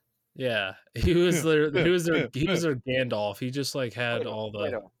 Yeah, he was their Gandalf. He just like had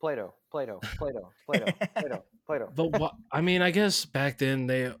Plato. But what, I mean, I guess back then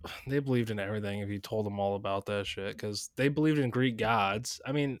they believed in everything if you told them all about that shit, because they believed in Greek gods.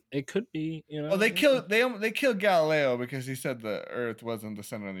 I mean, it could be, you know. Well, they killed Galileo because he said the Earth wasn't the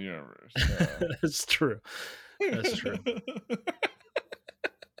center of the universe. So. That's true. That's true.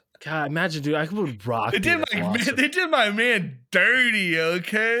 God, imagine, dude, I would rock. They did my man dirty,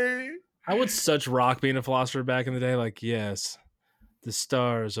 okay? I would such rock being a philosopher back in the day. Like, yes, the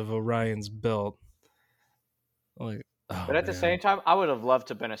stars of Orion's belt. Like, but at the same time, I would have loved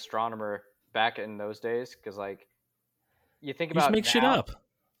to have been an astronomer back in those days, because like, you think about just make shit up.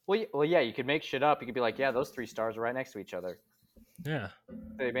 Well, yeah, you could make shit up. You could be like, yeah, those three stars are right next to each other. Yeah.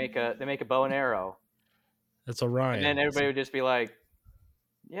 They make a bow and arrow. That's Orion. And then everybody would just be like,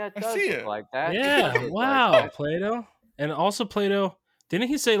 yeah, it does look like that. Yeah, wow, like that. Plato. And also Plato, didn't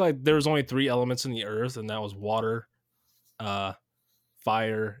he say like there was only 3 elements in the earth, and that was water,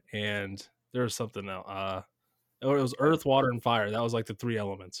 fire, and there was something else. It was earth, water, and fire. That was like the 3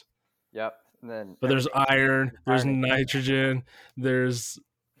 elements. Yep. And then but there's iron, there's nitrogen, there's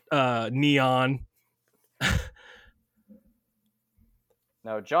neon.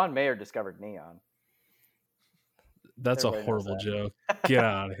 No, John Mayer discovered neon. That's a horrible joke. Get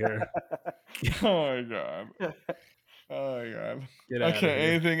out of here. Oh my god. Oh my god. Get out of here.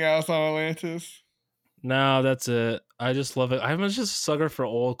 Anything else on Atlantis? No, that's it. I just love it. I'm just a sucker for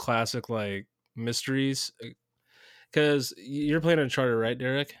old classic like mysteries. Because you're playing Uncharted, right,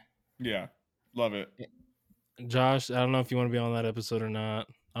 Derek? Yeah. Love it. Josh, I don't know if you want to be on that episode or not.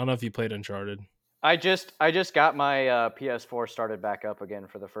 I don't know if you played Uncharted. I just got my PS4 started back up again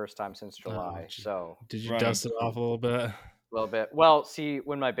for the first time since July. So did you dust it off a little bit? A little bit. Well, see,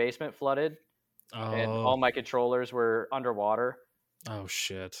 when my basement flooded and all my controllers were underwater. Oh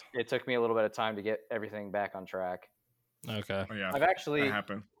shit! It took me a little bit of time to get everything back on track. Okay. Oh, yeah. I've actually that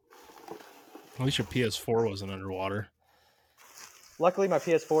happened. At least your PS4 wasn't underwater. Luckily, my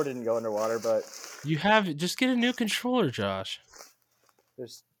PS4 didn't go underwater, but just get a new controller, Josh.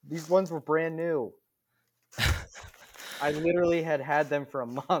 These ones were brand new. I literally had them for a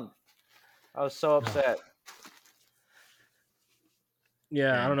month. I was so upset.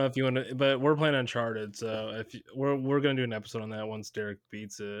 Yeah, I don't know if you want to, but we're playing Uncharted, so if we're gonna do an episode on that once Derek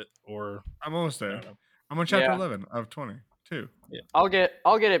beats it, or I'm almost I there. don't know. I'm on chapter Yeah. 11 of 22. I'll get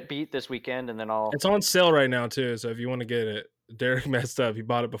it beat this weekend, and then I'll. It's on sale right now too, so if you want to get it, Derek messed up. He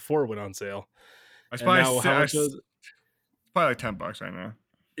bought it before it went on sale. It's And probably, now how much was it? it's probably like $10 right now.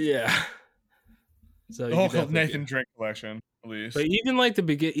 Yeah. So The you whole could definitely Nathan Drake collection, at least. But even like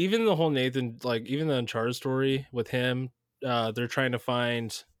even the whole Nathan, like even the Uncharted story with him, they're trying to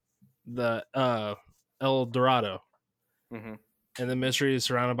find the El Dorado, Mhm. and the mystery is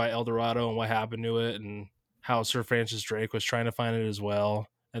surrounded by El Dorado and what happened to it, and how Sir Francis Drake was trying to find it as well.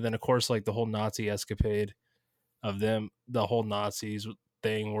 And then of course like the whole Nazi escapade of them, the whole Nazis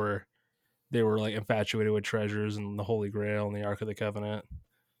thing where they were like infatuated with treasures and the Holy Grail and the Ark of the Covenant,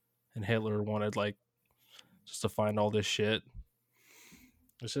 and Hitler wanted like just to find all this shit.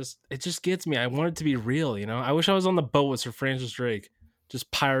 It just gets me. I want it to be real, you know. I wish I was on the boat with Sir Francis Drake, just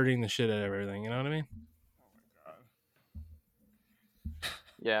pirating the shit out of everything. You know what I mean?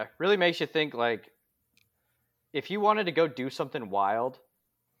 Yeah, really makes you think. Like, if you wanted to go do something wild,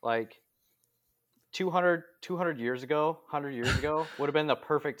 like 200 years ago, 100 years ago, would have been the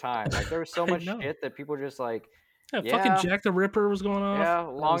perfect time. Like, there was so much know. shit that people were just like, Yeah, Yeah. fucking Jack the Ripper was going off. yeah,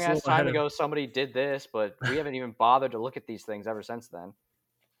 That was long a ass little time ahead of- ago, somebody did this, but we haven't even bothered to look at these things ever since then.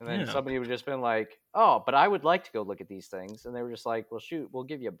 And then Yeah. somebody would just been like, oh, but I would like to go look at these things. And they were just like, well, shoot, we'll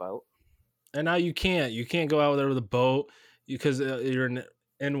give you a boat. And now you can't go out there with a boat because you're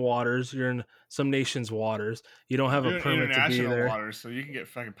in waters. You're in some nation's waters. You don't have You're a in permit to be international there. waters, so you can get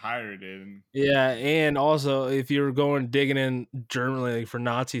fucking pirated. And Yeah, and also if you're going digging in Germany like, for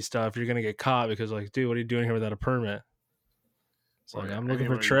Nazi stuff, you're gonna get caught because like, dude, what are you doing here without a permit? It's Or like I'm looking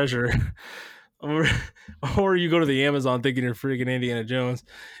for anywhere you- treasure. Or you go to the Amazon thinking you're freaking Indiana Jones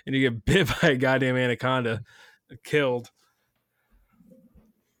and you get bit by a goddamn anaconda, killed.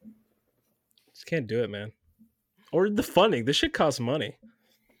 Just can't do it, man. Or the funding. This shit costs money.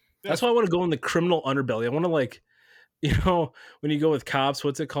 That's why I want to go in the criminal underbelly. I want to like, you know, when you go with cops,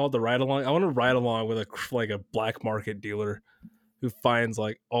 what's it called? The ride along. I want to ride along with a black market dealer who finds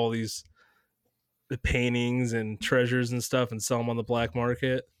like all these the paintings and treasures and stuff and sell them on the black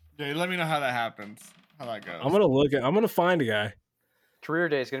market. Yeah, let me know how that happens. How that goes. I'm gonna find a guy. Career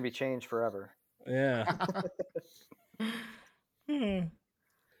day is going to be changed forever. Yeah.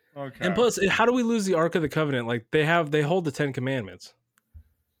 Okay. And plus, how do we lose the Ark of the Covenant? Like they hold the 10 Commandments.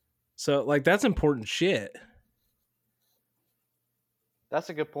 So like that's important shit. That's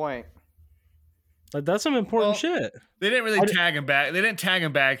a good point. Like that's some important Well, shit. They didn't really tag him back. They didn't tag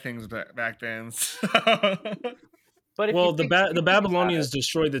him back things back then. But if Well, you the think about Babylonians it,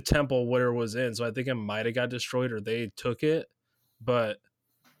 destroyed the temple where it was in, so I think it might have got destroyed or they took it. But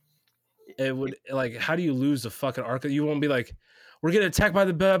it would like, how do you lose the fucking Ark? You won't be like, we're getting attacked by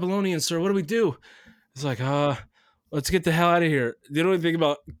the Babylonians, sir. What do we do? It's like, let's get the hell out of here. They don't even think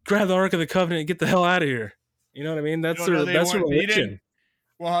about grab the Ark of the Covenant and get the hell out of here. You know what I mean? That's You don't know their they that's their weren't religion. needed?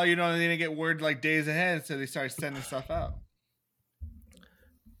 Well, you know, they didn't get word like days ahead, so they started sending stuff out.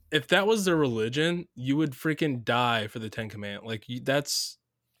 If that was their religion, you would freaking die for the 10 Commandments. Like that's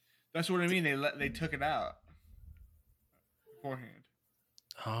what I mean. They took it out beforehand.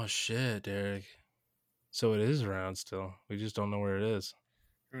 oh shit, Derek. So it is around still. We just don't know where it is.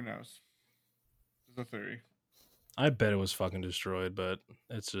 Who knows? There's a theory. I bet it was fucking destroyed, but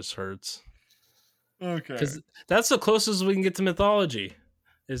it just hurts. Okay. Because that's the closest we can get to mythology.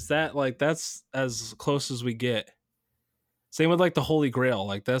 Is that like that's as close as we get? Same with like the Holy Grail.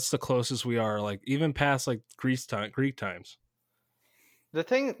 Like that's the closest we are. Like even past like Greek times. the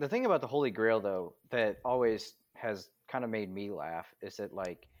thing about the Holy Grail, though, that always has kind of made me laugh is that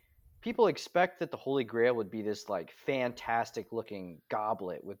like people expect that the Holy Grail would be this like fantastic looking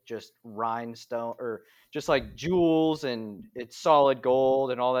goblet with just rhinestone or just like jewels and it's solid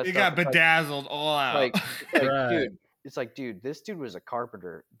gold and all that It stuff. got bedazzled all out. Like, Right. dude, it's like, dude, this dude was a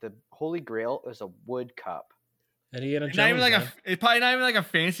carpenter. The Holy Grail is a wood cup. And he had a It's not even Jones, like man. it's probably not even like a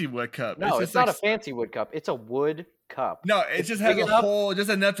fancy wood cup. No, it's just not like, a fancy wood cup. It's a wood cup. No, it just has big a enough. hole, just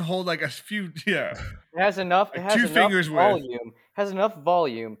enough to hold like a few. Yeah. It has enough. It Like has 2 enough fingers width. volume. Has enough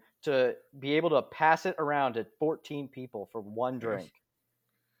volume to be able to pass it around to 14 people for one drink.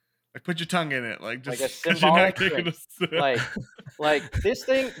 Like put your tongue in it, like Like just a 'cause you're not symbolic taking drink. a sip. Like this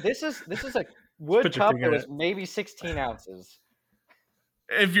thing. This is a wood Put your cup finger that in was maybe 16 ounces.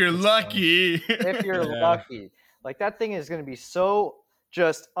 if you're lucky. If you're Yeah. lucky. Like that thing is going to be so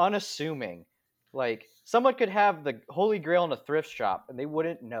just unassuming. Like Someone could have the Holy Grail in a thrift shop and they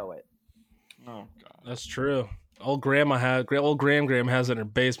wouldn't know it. Oh god. That's true. Old Graham has it in her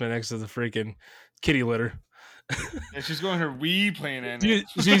basement next to the freaking kitty litter. Yeah, she's going her Wii playing in She's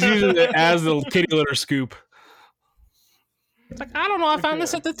it. using it as the kitty litter scoop. It's like, I don't know. I found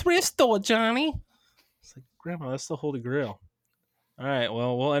this at the thrift store, Johnny. It's like, Grandma, that's the Holy Grail. All right,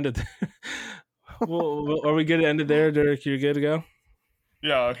 well, we'll end it there. Are we good to end it there, Derek? You good to go?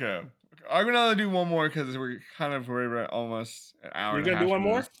 Yeah, okay. I'm gonna do one more because we're at almost an hour. You're and a gonna do half one into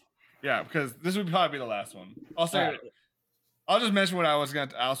more? this. Yeah, because this would probably be the last one. I'll say. All right. I'll just mention what I was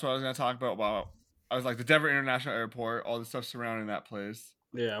gonna talk about. While I was like the Denver International Airport, all the stuff surrounding that place.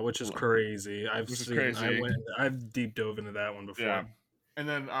 Yeah, which is crazy. Which is crazy. I've deep dove into that one before. Yeah, and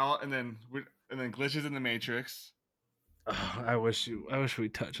then glitches in the Matrix. Oh, I wish we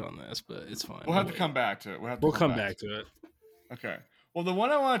touch on this, but it's fine. We'll have to come back to it. We'll come back to it. Okay. Well, the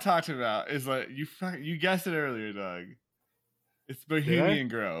one I want to talk to you about is like you guessed it earlier, Doug. It's Bohemian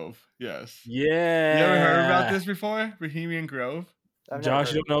Grove. Yes. Yeah. You ever heard about this before? Bohemian Grove?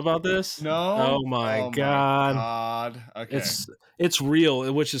 Josh, you don't know about this? No. Oh my god. Okay. It's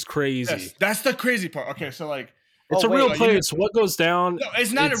real, which is crazy. Yes, that's the crazy part. Okay, so like it's a real place. What goes down? No,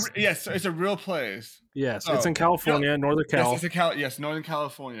 it's not. Yes, it's a real place. Yes, it's in California, Northern Cal. Yes, Northern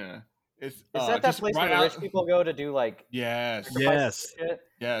California. It's is that place where the rich people go to do like yes. Yeah,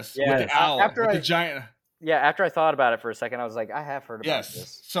 with the owl, with the giant. Yeah, after I thought about it for a second, I was like, I have heard about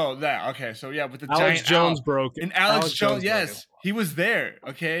this. So with the Alex giant Jones owl. broke it. And Alex Jones, yes, he was there.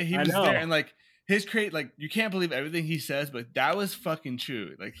 Okay, he was there, and like you can't believe everything he says, but that was fucking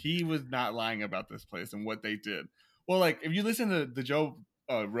true. Like he was not lying about this place and what they did. Well, like if you listen to the Joe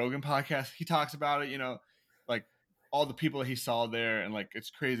Rogan podcast, he talks about it. You know, like all the people that he saw there, and like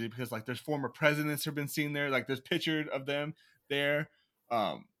it's crazy because like there's former presidents have been seen there. Like there's pictures of them there.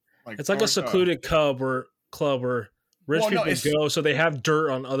 Like it's like a secluded club where rich people go, so they have dirt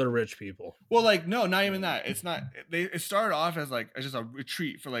on other rich people. Well, like no, not even that. It's not. It started off as like just a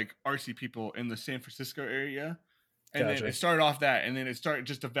retreat for like artsy people in the San Francisco area, and then it started off that, and then it started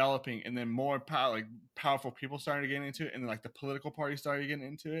just developing, and then more powerful people started getting into it, and then like the political party started getting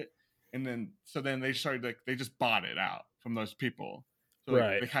into it, and then they started they just bought it out from those people, so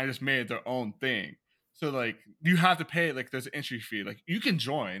they kind of just made it their own thing. So like you have to pay there's an entry fee. Like you can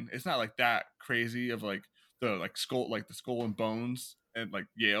join. It's not like that crazy of like the Skull and Bones and like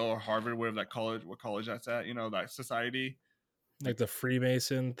Yale or Harvard, what college that's at, that society. Like the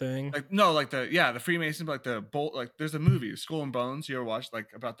Freemason thing. The Freemason, but there's a movie, Skull and Bones. You ever watched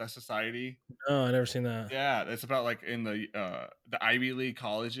about that society? No, I never seen that. Yeah, it's about in the Ivy League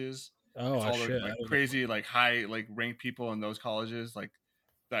colleges. Oh, all shit. The crazy high ranked people in those colleges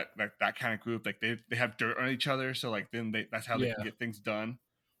that kind of group, they have dirt on each other, so then that's how they can get things done.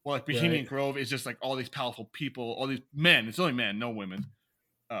 Well, Bohemian Grove is just all these powerful people, all these men. It's only men, no women.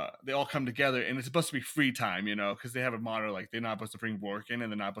 They all come together, and it's supposed to be free time, because they have a motto they're not supposed to bring work in,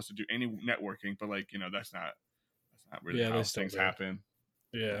 and they're not supposed to do any networking. But that's not really how things happen.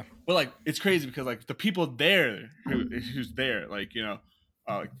 Yeah, but it's crazy because the people there who's there,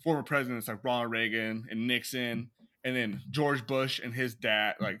 former presidents like Ronald Reagan and Nixon. And then George Bush and his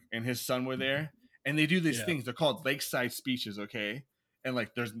dad, and his son were there, and they do these things. They're called lakeside speeches, okay? And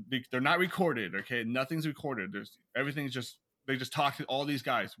they're not recorded, okay? Nothing's recorded. Everything's just they just talk to all these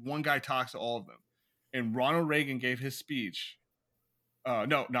guys. One guy talks to all of them. And Ronald Reagan gave his speech. No,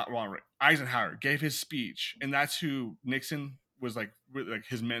 not Ronald Reagan. Eisenhower gave his speech, and that's who Nixon was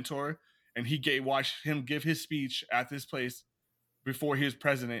his mentor. And he watched him give his speech at this place before he was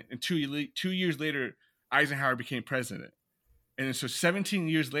president. And 2 years later, Eisenhower became president. And so 17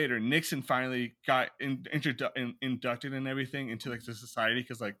 years later, Nixon finally got inducted and everything into the society,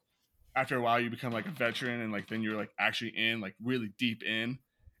 because after a while you become a veteran, and then you're actually in really deep in.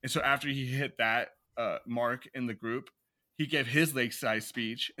 And so after he hit that mark in the group, he gave his lakeside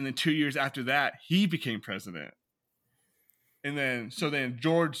speech, and then 2 years after that he became president. And then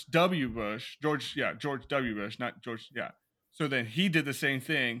George W. Bush, not George, yeah. So then he did the same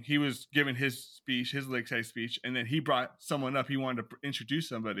thing. He was giving his speech, his lakeside speech, and then he brought someone up. He wanted to introduce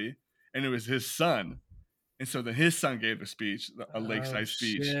somebody, and it was his son. And so then his son gave a speech, a lakeside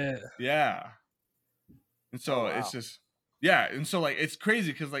speech. Yeah. And so it's just, and so it's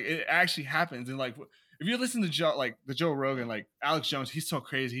crazy because it actually happens. And if you listen to Joe Rogan, Alex Jones, he's so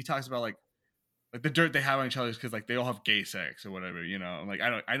crazy. He talks about the dirt they have on each other because they all have gay sex or whatever,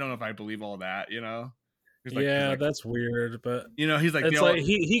 I don't know if I believe all that, He's Yeah, like, that's weird, but he's like, it's they all, like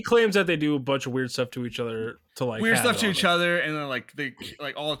he claims that they do a bunch of weird stuff to each other to like weird have stuff it to on each them. other, and then like they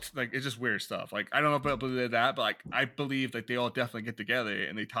like all like it's just weird stuff. Like I don't know if I believe that, but like I believe like they all definitely get together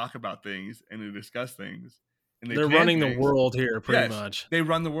and they talk about things and they discuss things and they They're plan running the things. world here, pretty Yes, much. they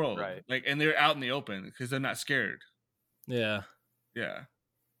run the world, Right. like, and they're out in the open because they're not scared. Yeah. Yeah.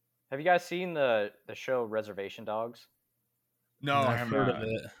 Have you guys seen the show Reservation Dogs? No, I I've have heard not. of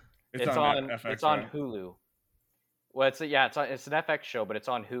it. It's on FX, it's on right? Hulu. Well, it's an FX show, but it's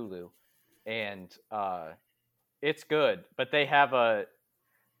on Hulu, and it's good. But they have an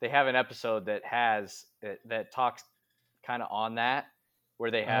episode that talks kind of on that,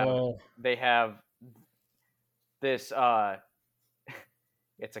 where they have this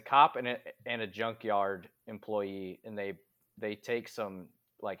it's a cop and a junkyard employee, and they take some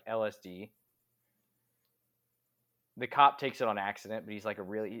like LSD. The cop takes it on accident, but he's like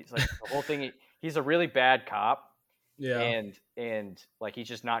the whole thing. He's a really bad cop, Yeah. and like he's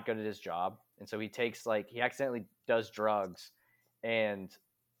just not good at his job, and so he accidentally does drugs, and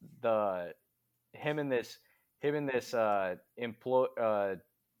him and this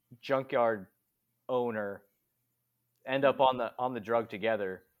junkyard owner end up on the drug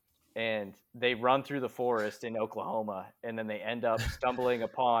together, and they run through the forest in Oklahoma, and then they end up stumbling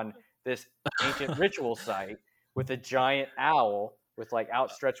upon this ancient ritual site with a giant owl with like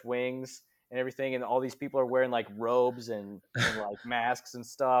outstretched wings and everything, and all these people are wearing like robes and like masks and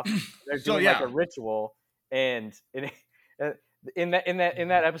stuff. They're doing like a ritual, and in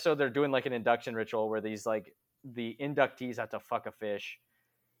that episode, they're doing like an induction ritual where these like the inductees have to fuck a fish.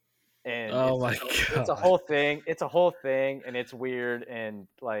 And it's a whole thing. It's a whole thing, and it's weird, and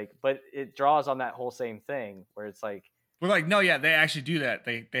like, but it draws on that whole same thing where it's like, we're like, no, yeah, they actually do that.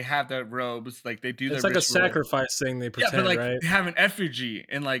 They have their robes, like they do. It's their like ritual. a sacrifice thing they pretend, but like right? they have an effigy,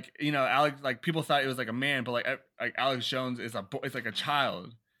 and like Alex, like people thought it was like a man, but like Alex Jones is it's like a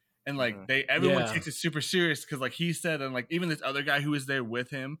child, and like everyone takes it super serious because like he said, and like even this other guy who was there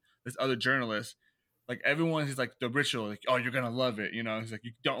with him, this other journalist. Like everyone, he's like the ritual, like, oh, you're gonna love it, He's like,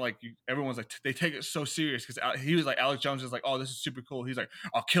 you don't like you. Everyone's like, they take it so serious because he was like, Alex Jones is like, oh, this is super cool. He's like,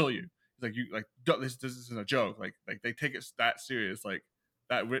 I'll kill you. He's like, you like, this isn't a joke. Like they take it that serious, like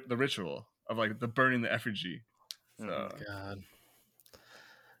that the ritual of like the burning the effigy. So God,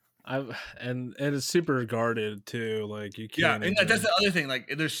 and it's super guarded too. Like you can't. Yeah, and that's the other thing.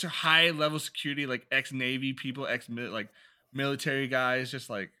 Like there's high level security, like ex Navy people, like military guys, just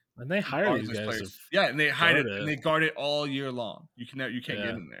like. And they hire these guys. And they hide it, and they guard it all year long. You can't get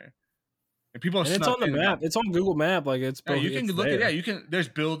in there. And people, it's on the map. It's on Google Map. Like you can look at it. You can. There's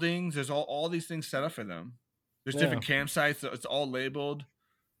buildings. There's all these things set up for them. There's different campsites. So it's all labeled.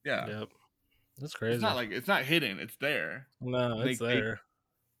 Yeah. Yep. That's crazy. It's not like it's not hidden. It's there. No, it's there.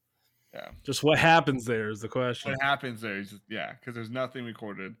 Yeah. Just what happens there is the question. What happens there is just because there's nothing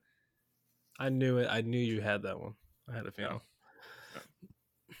recorded. I knew it. I knew you had that one. I had a feeling.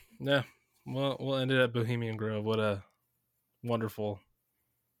 Yeah, well, we'll end it at Bohemian Grove. What a wonderful,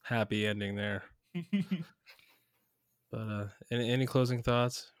 happy ending there. But any closing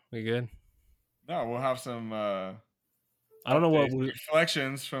thoughts? We good? No, we'll have some. I don't know what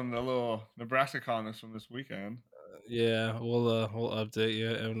reflections from the little Nebraska colonists from this weekend. Yeah, we'll update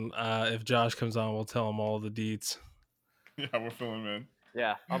you, and if Josh comes on, we'll tell him all the deets. Yeah, we're filling in.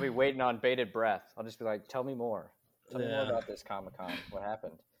 Yeah, I'll be waiting on bated breath. I'll just be like, tell me more. Tell me more about this Comic-Con. What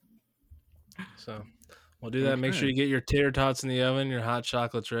happened? So we'll do that. Make sure you get your tater tots in the oven, your hot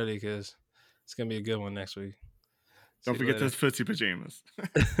chocolates ready, because it's gonna be a good one next week. Don't forget those footsie pajamas.